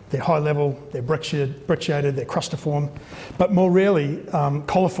 They're high level, they're brecciated, they're crustiform, but more rarely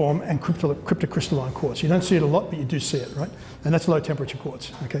coliform and cryptocrystalline quartz. You don't see it a lot, but you do see it, right? And that's low temperature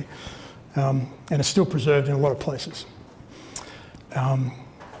quartz, okay? And it's still preserved in a lot of places.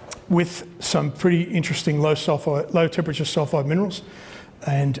 With some pretty interesting low temperature sulfide minerals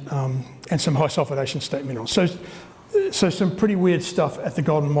and some high sulfidation state minerals. So some pretty weird stuff at the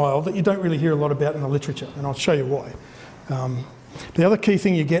Golden Mile that you don't really hear a lot about in the literature, and I'll show you why. The other key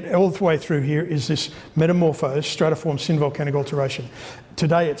thing you get all the way through here is this metamorphosed stratiform synvolcanic alteration.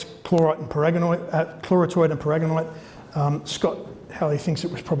 Today it's chlorite and chloritoid and paragonite. Scott Halley thinks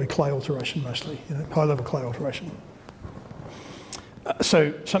it was probably clay alteration mostly, high-level clay alteration.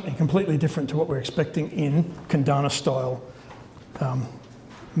 So something completely different to what we're expecting in Kundana-style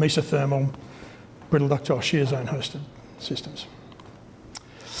mesothermal brittle ductile shear zone hosted systems.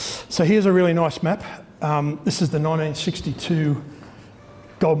 So here's a really nice map. This is the 1962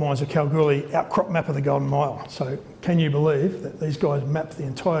 Gold Mines of Kalgoorlie outcrop map of the Golden Mile. So can you believe that these guys mapped the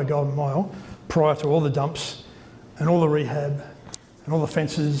entire Golden Mile prior to all the dumps and all the rehab and all the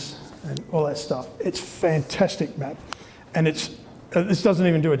fences and all that stuff? It's a fantastic map, and this doesn't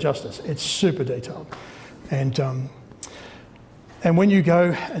even do it justice. It's super detailed. And when you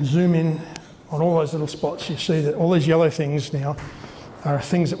go and zoom in on all those little spots, you see that all these yellow things now are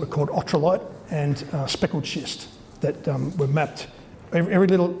things that were called ultralight and speckled schist that were mapped. Every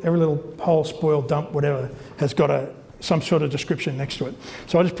little hole, spoil, dump, whatever, has got some sort of description next to it.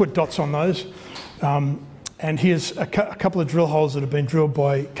 So I just put dots on those. And here's a couple of drill holes that have been drilled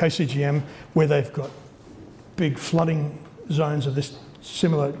by KCGM where they've got big flooding zones of this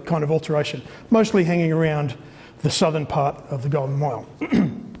similar kind of alteration, mostly hanging around the southern part of the Golden Mile.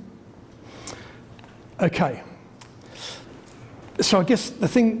 Okay. So I guess the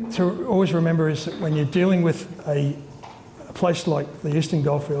thing to always remember is that when you're dealing with a place like the Eastern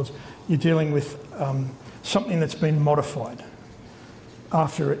Goldfields, you're dealing with something that's been modified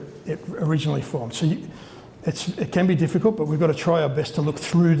after it originally formed. So it can be difficult, but we've got to try our best to look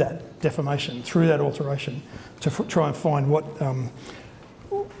through that deformation, through that alteration, to try and find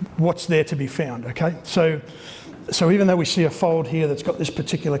what's there to be found, okay? So even though we see a fold here that's got this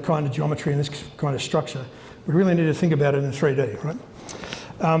particular kind of geometry and this kind of structure, we really need to think about it in 3D, right?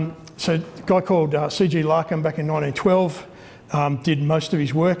 So a guy called C.G. Larkham back in 1912 did most of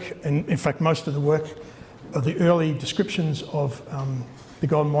his work, and in fact most of the work of the early descriptions of the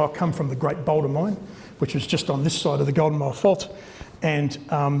Golden Mile come from the Great Boulder Mine, which was just on this side of the Golden Mile Fault, and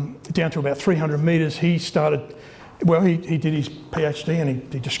down to about 300 metres he started, well he did his PhD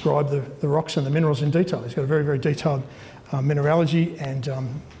and he described the rocks and the minerals in detail. He's got a very, very detailed mineralogy, and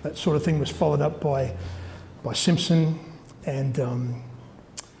that sort of thing was followed up by Simpson and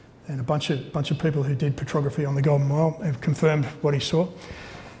a bunch of people who did petrography on the Golden Mile have confirmed what he saw.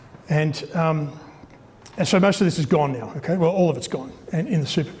 And so most of this is gone now, okay? Well, all of it's gone and in the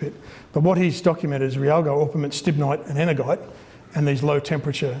super pit. But what he's documented is realgar, orpiment, stibnite and enegite, and these low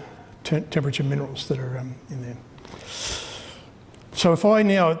temperature minerals that are in there. So if I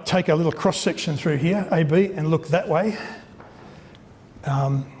now take a little cross section through here, AB, and look that way,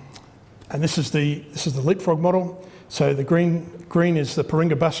 and this is the leapfrog model. So the green is the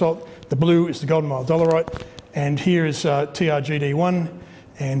Paringa basalt, the blue is the Golden Mile dolerite, and here is TRGD1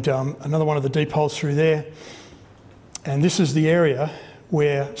 and another one of the deep holes through there. And this is the area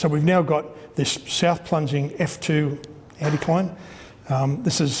where, so we've now got this south plunging F2 anticline.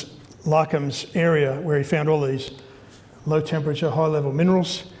 This is Larkham's area where he found all these low temperature, high level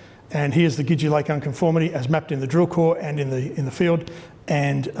minerals. And here's the Gidgee Lake unconformity as mapped in the drill core and in the field.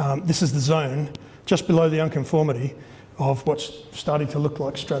 And this is the zone just below the unconformity of what's starting to look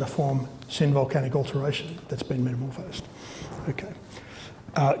like stratiform synvolcanic alteration that's been metamorphosed. Okay.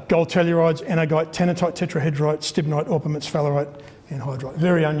 Gold tellurides, enegite, tennantite, tetrahedrite, stibnite, orpiment, sphalerite, and hydrite.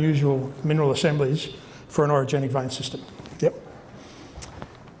 Very unusual mineral assemblies for an orogenic vein system. Yep.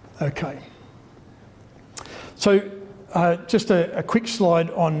 Okay. So just a quick slide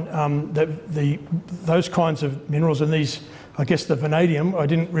on those kinds of minerals, and these, I guess the vanadium, I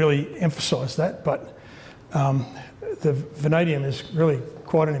didn't really emphasise that, but the vanadium is really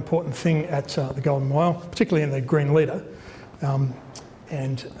quite an important thing at the Golden Mile, particularly in the Green Leader, and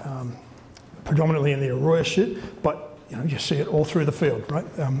predominantly in the Arroyo Chute, but you see it all through the field, right?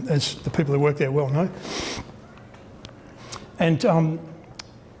 As the people who work there well know. And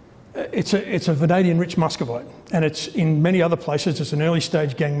it's a vanadium-rich muscovite, and it's in many other places. It's an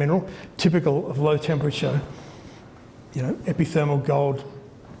early-stage gangue mineral, typical of low-temperature, epithermal gold,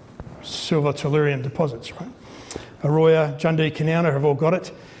 silver, tellurium deposits, right? Arroyo, Jundee, Kanowna have all got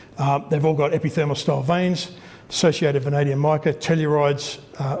it. They've all got epithermal-style veins, associated vanadium mica, tellurides,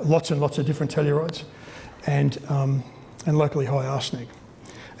 lots and lots of different tellurides, and locally high arsenic.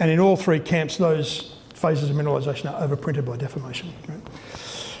 And in all three camps, those phases of mineralisation are overprinted by deformation.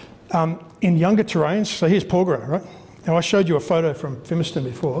 Right? In younger terrains, so here's Porgera, right? Now I showed you a photo from Fimiston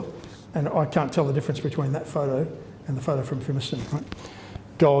before, and I can't tell the difference between that photo and the photo from Fimiston, right?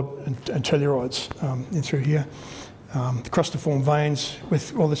 Gold and tellurides in through here. Crustiform veins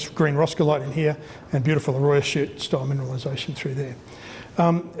with all this green roscolite in here, and beautiful Arroyo Chute style mineralisation through there.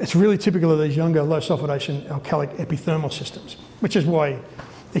 It's really typical of these younger low sulphidation alkalic epithermal systems, which is why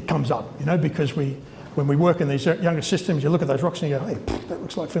it comes up, because when we work in these younger systems, you look at those rocks and you go, hey, that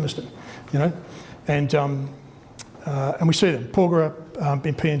looks like Fimiston, and we see them, Porgera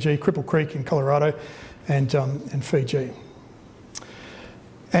in PNG, Cripple Creek in Colorado, and Fiji.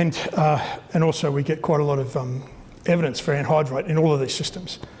 And also we get quite a lot of evidence for anhydrite in all of these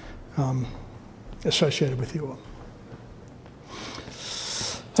systems associated with the ore.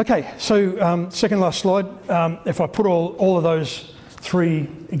 Okay, so second last slide. If I put all of those three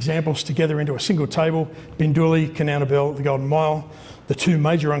examples together into a single table, Binduli, Kanowna Belle, the Golden Mile, the two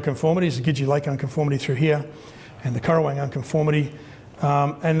major unconformities, the Gidgee Lake unconformity through here, and the Currawang unconformity,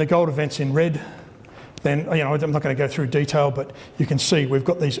 and the gold events in red, then, I'm not going to go through detail, but you can see we've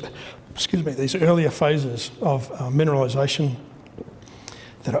got these, these earlier phases of mineralisation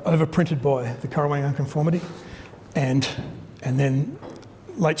that are overprinted by the Currawang unconformity, and then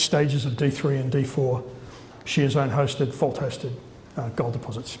late stages of D3 and D4 shear zone hosted, fault hosted gold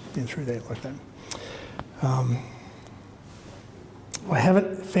deposits in through there like that. I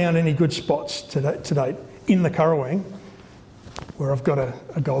haven't found any good spots to date in the Currawang where I've got a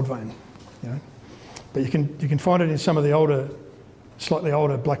gold vein, But you can find it in some of the slightly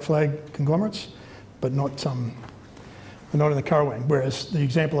older black flag conglomerates, but not in the Currawang. Whereas the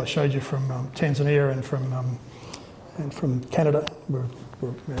example I showed you from Tanzania and from Canada, where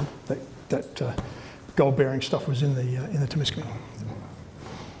that gold-bearing stuff was in the Temiskaming.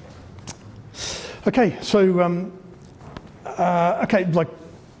 Okay, so I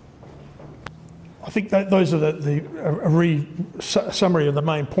think those are a summary of the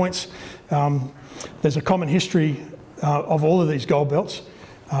main points. There's a common history of all of these gold belts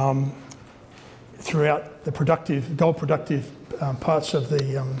throughout the gold productive parts of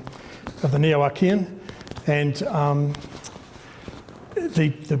the Neoarchean, and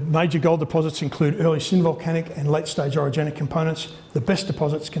the major gold deposits include early synvolcanic and late stage orogenic components. The best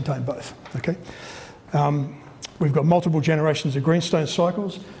deposits contain both. Okay, we've got multiple generations of greenstone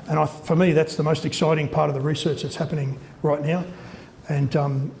cycles, and for me that's the most exciting part of the research that's happening right now,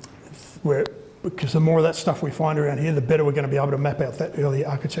 and because the more of that stuff we find around here, the better we're going to be able to map out that early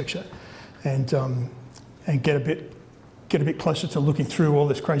architecture, and get a bit closer to looking through all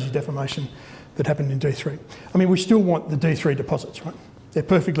this crazy deformation that happened in D3. I mean, we still want the D3 deposits, right? They're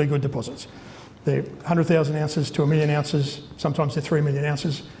perfectly good deposits. They're 100,000 ounces to 1 million ounces. Sometimes they're 3 million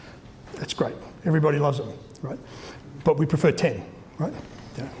ounces. That's great. Everybody loves them, right? But we prefer 10, right?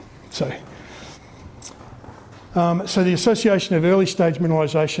 Yeah. So the association of early stage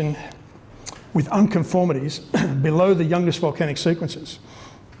mineralisation with unconformities below the youngest volcanic sequences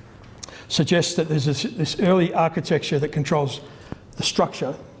suggests that there's this early architecture that controls the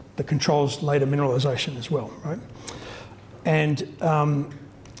structure, that controls later mineralisation as well, right? And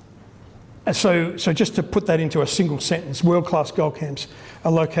so just to put that into a single sentence, world-class gold camps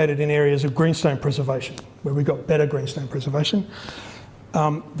are located in areas of greenstone preservation, where we've got better greenstone preservation.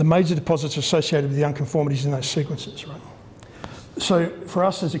 The major deposits associated with the unconformities in those sequences, right? So for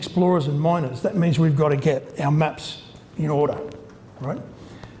us as explorers and miners, that means we've got to get our maps in order, right?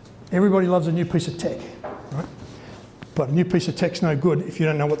 Everybody loves a new piece of tech, right? But a new piece of tech's no good if you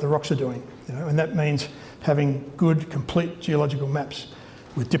don't know what the rocks are doing, and that means having good, complete geological maps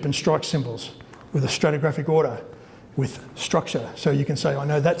with dip and strike symbols, with a stratigraphic order, with structure. So you can say, I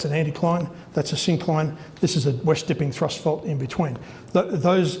know that's an anticline, that's a syncline, this is a west dipping thrust fault in between.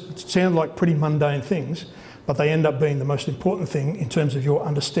 Those sound like pretty mundane things, but they end up being the most important thing in terms of your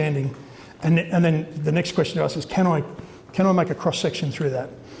understanding. And then the next question to ask is, can I make a cross-section through that?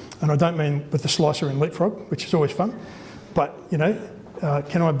 And I don't mean with the slicer and leapfrog, which is always fun, but can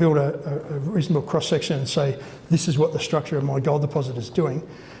I build a reasonable cross-section and say, this is what the structure of my gold deposit is doing?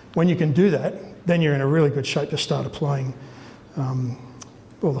 When you can do that, then you're in a really good shape to start applying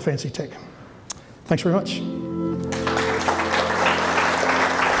all the fancy tech. Thanks very much.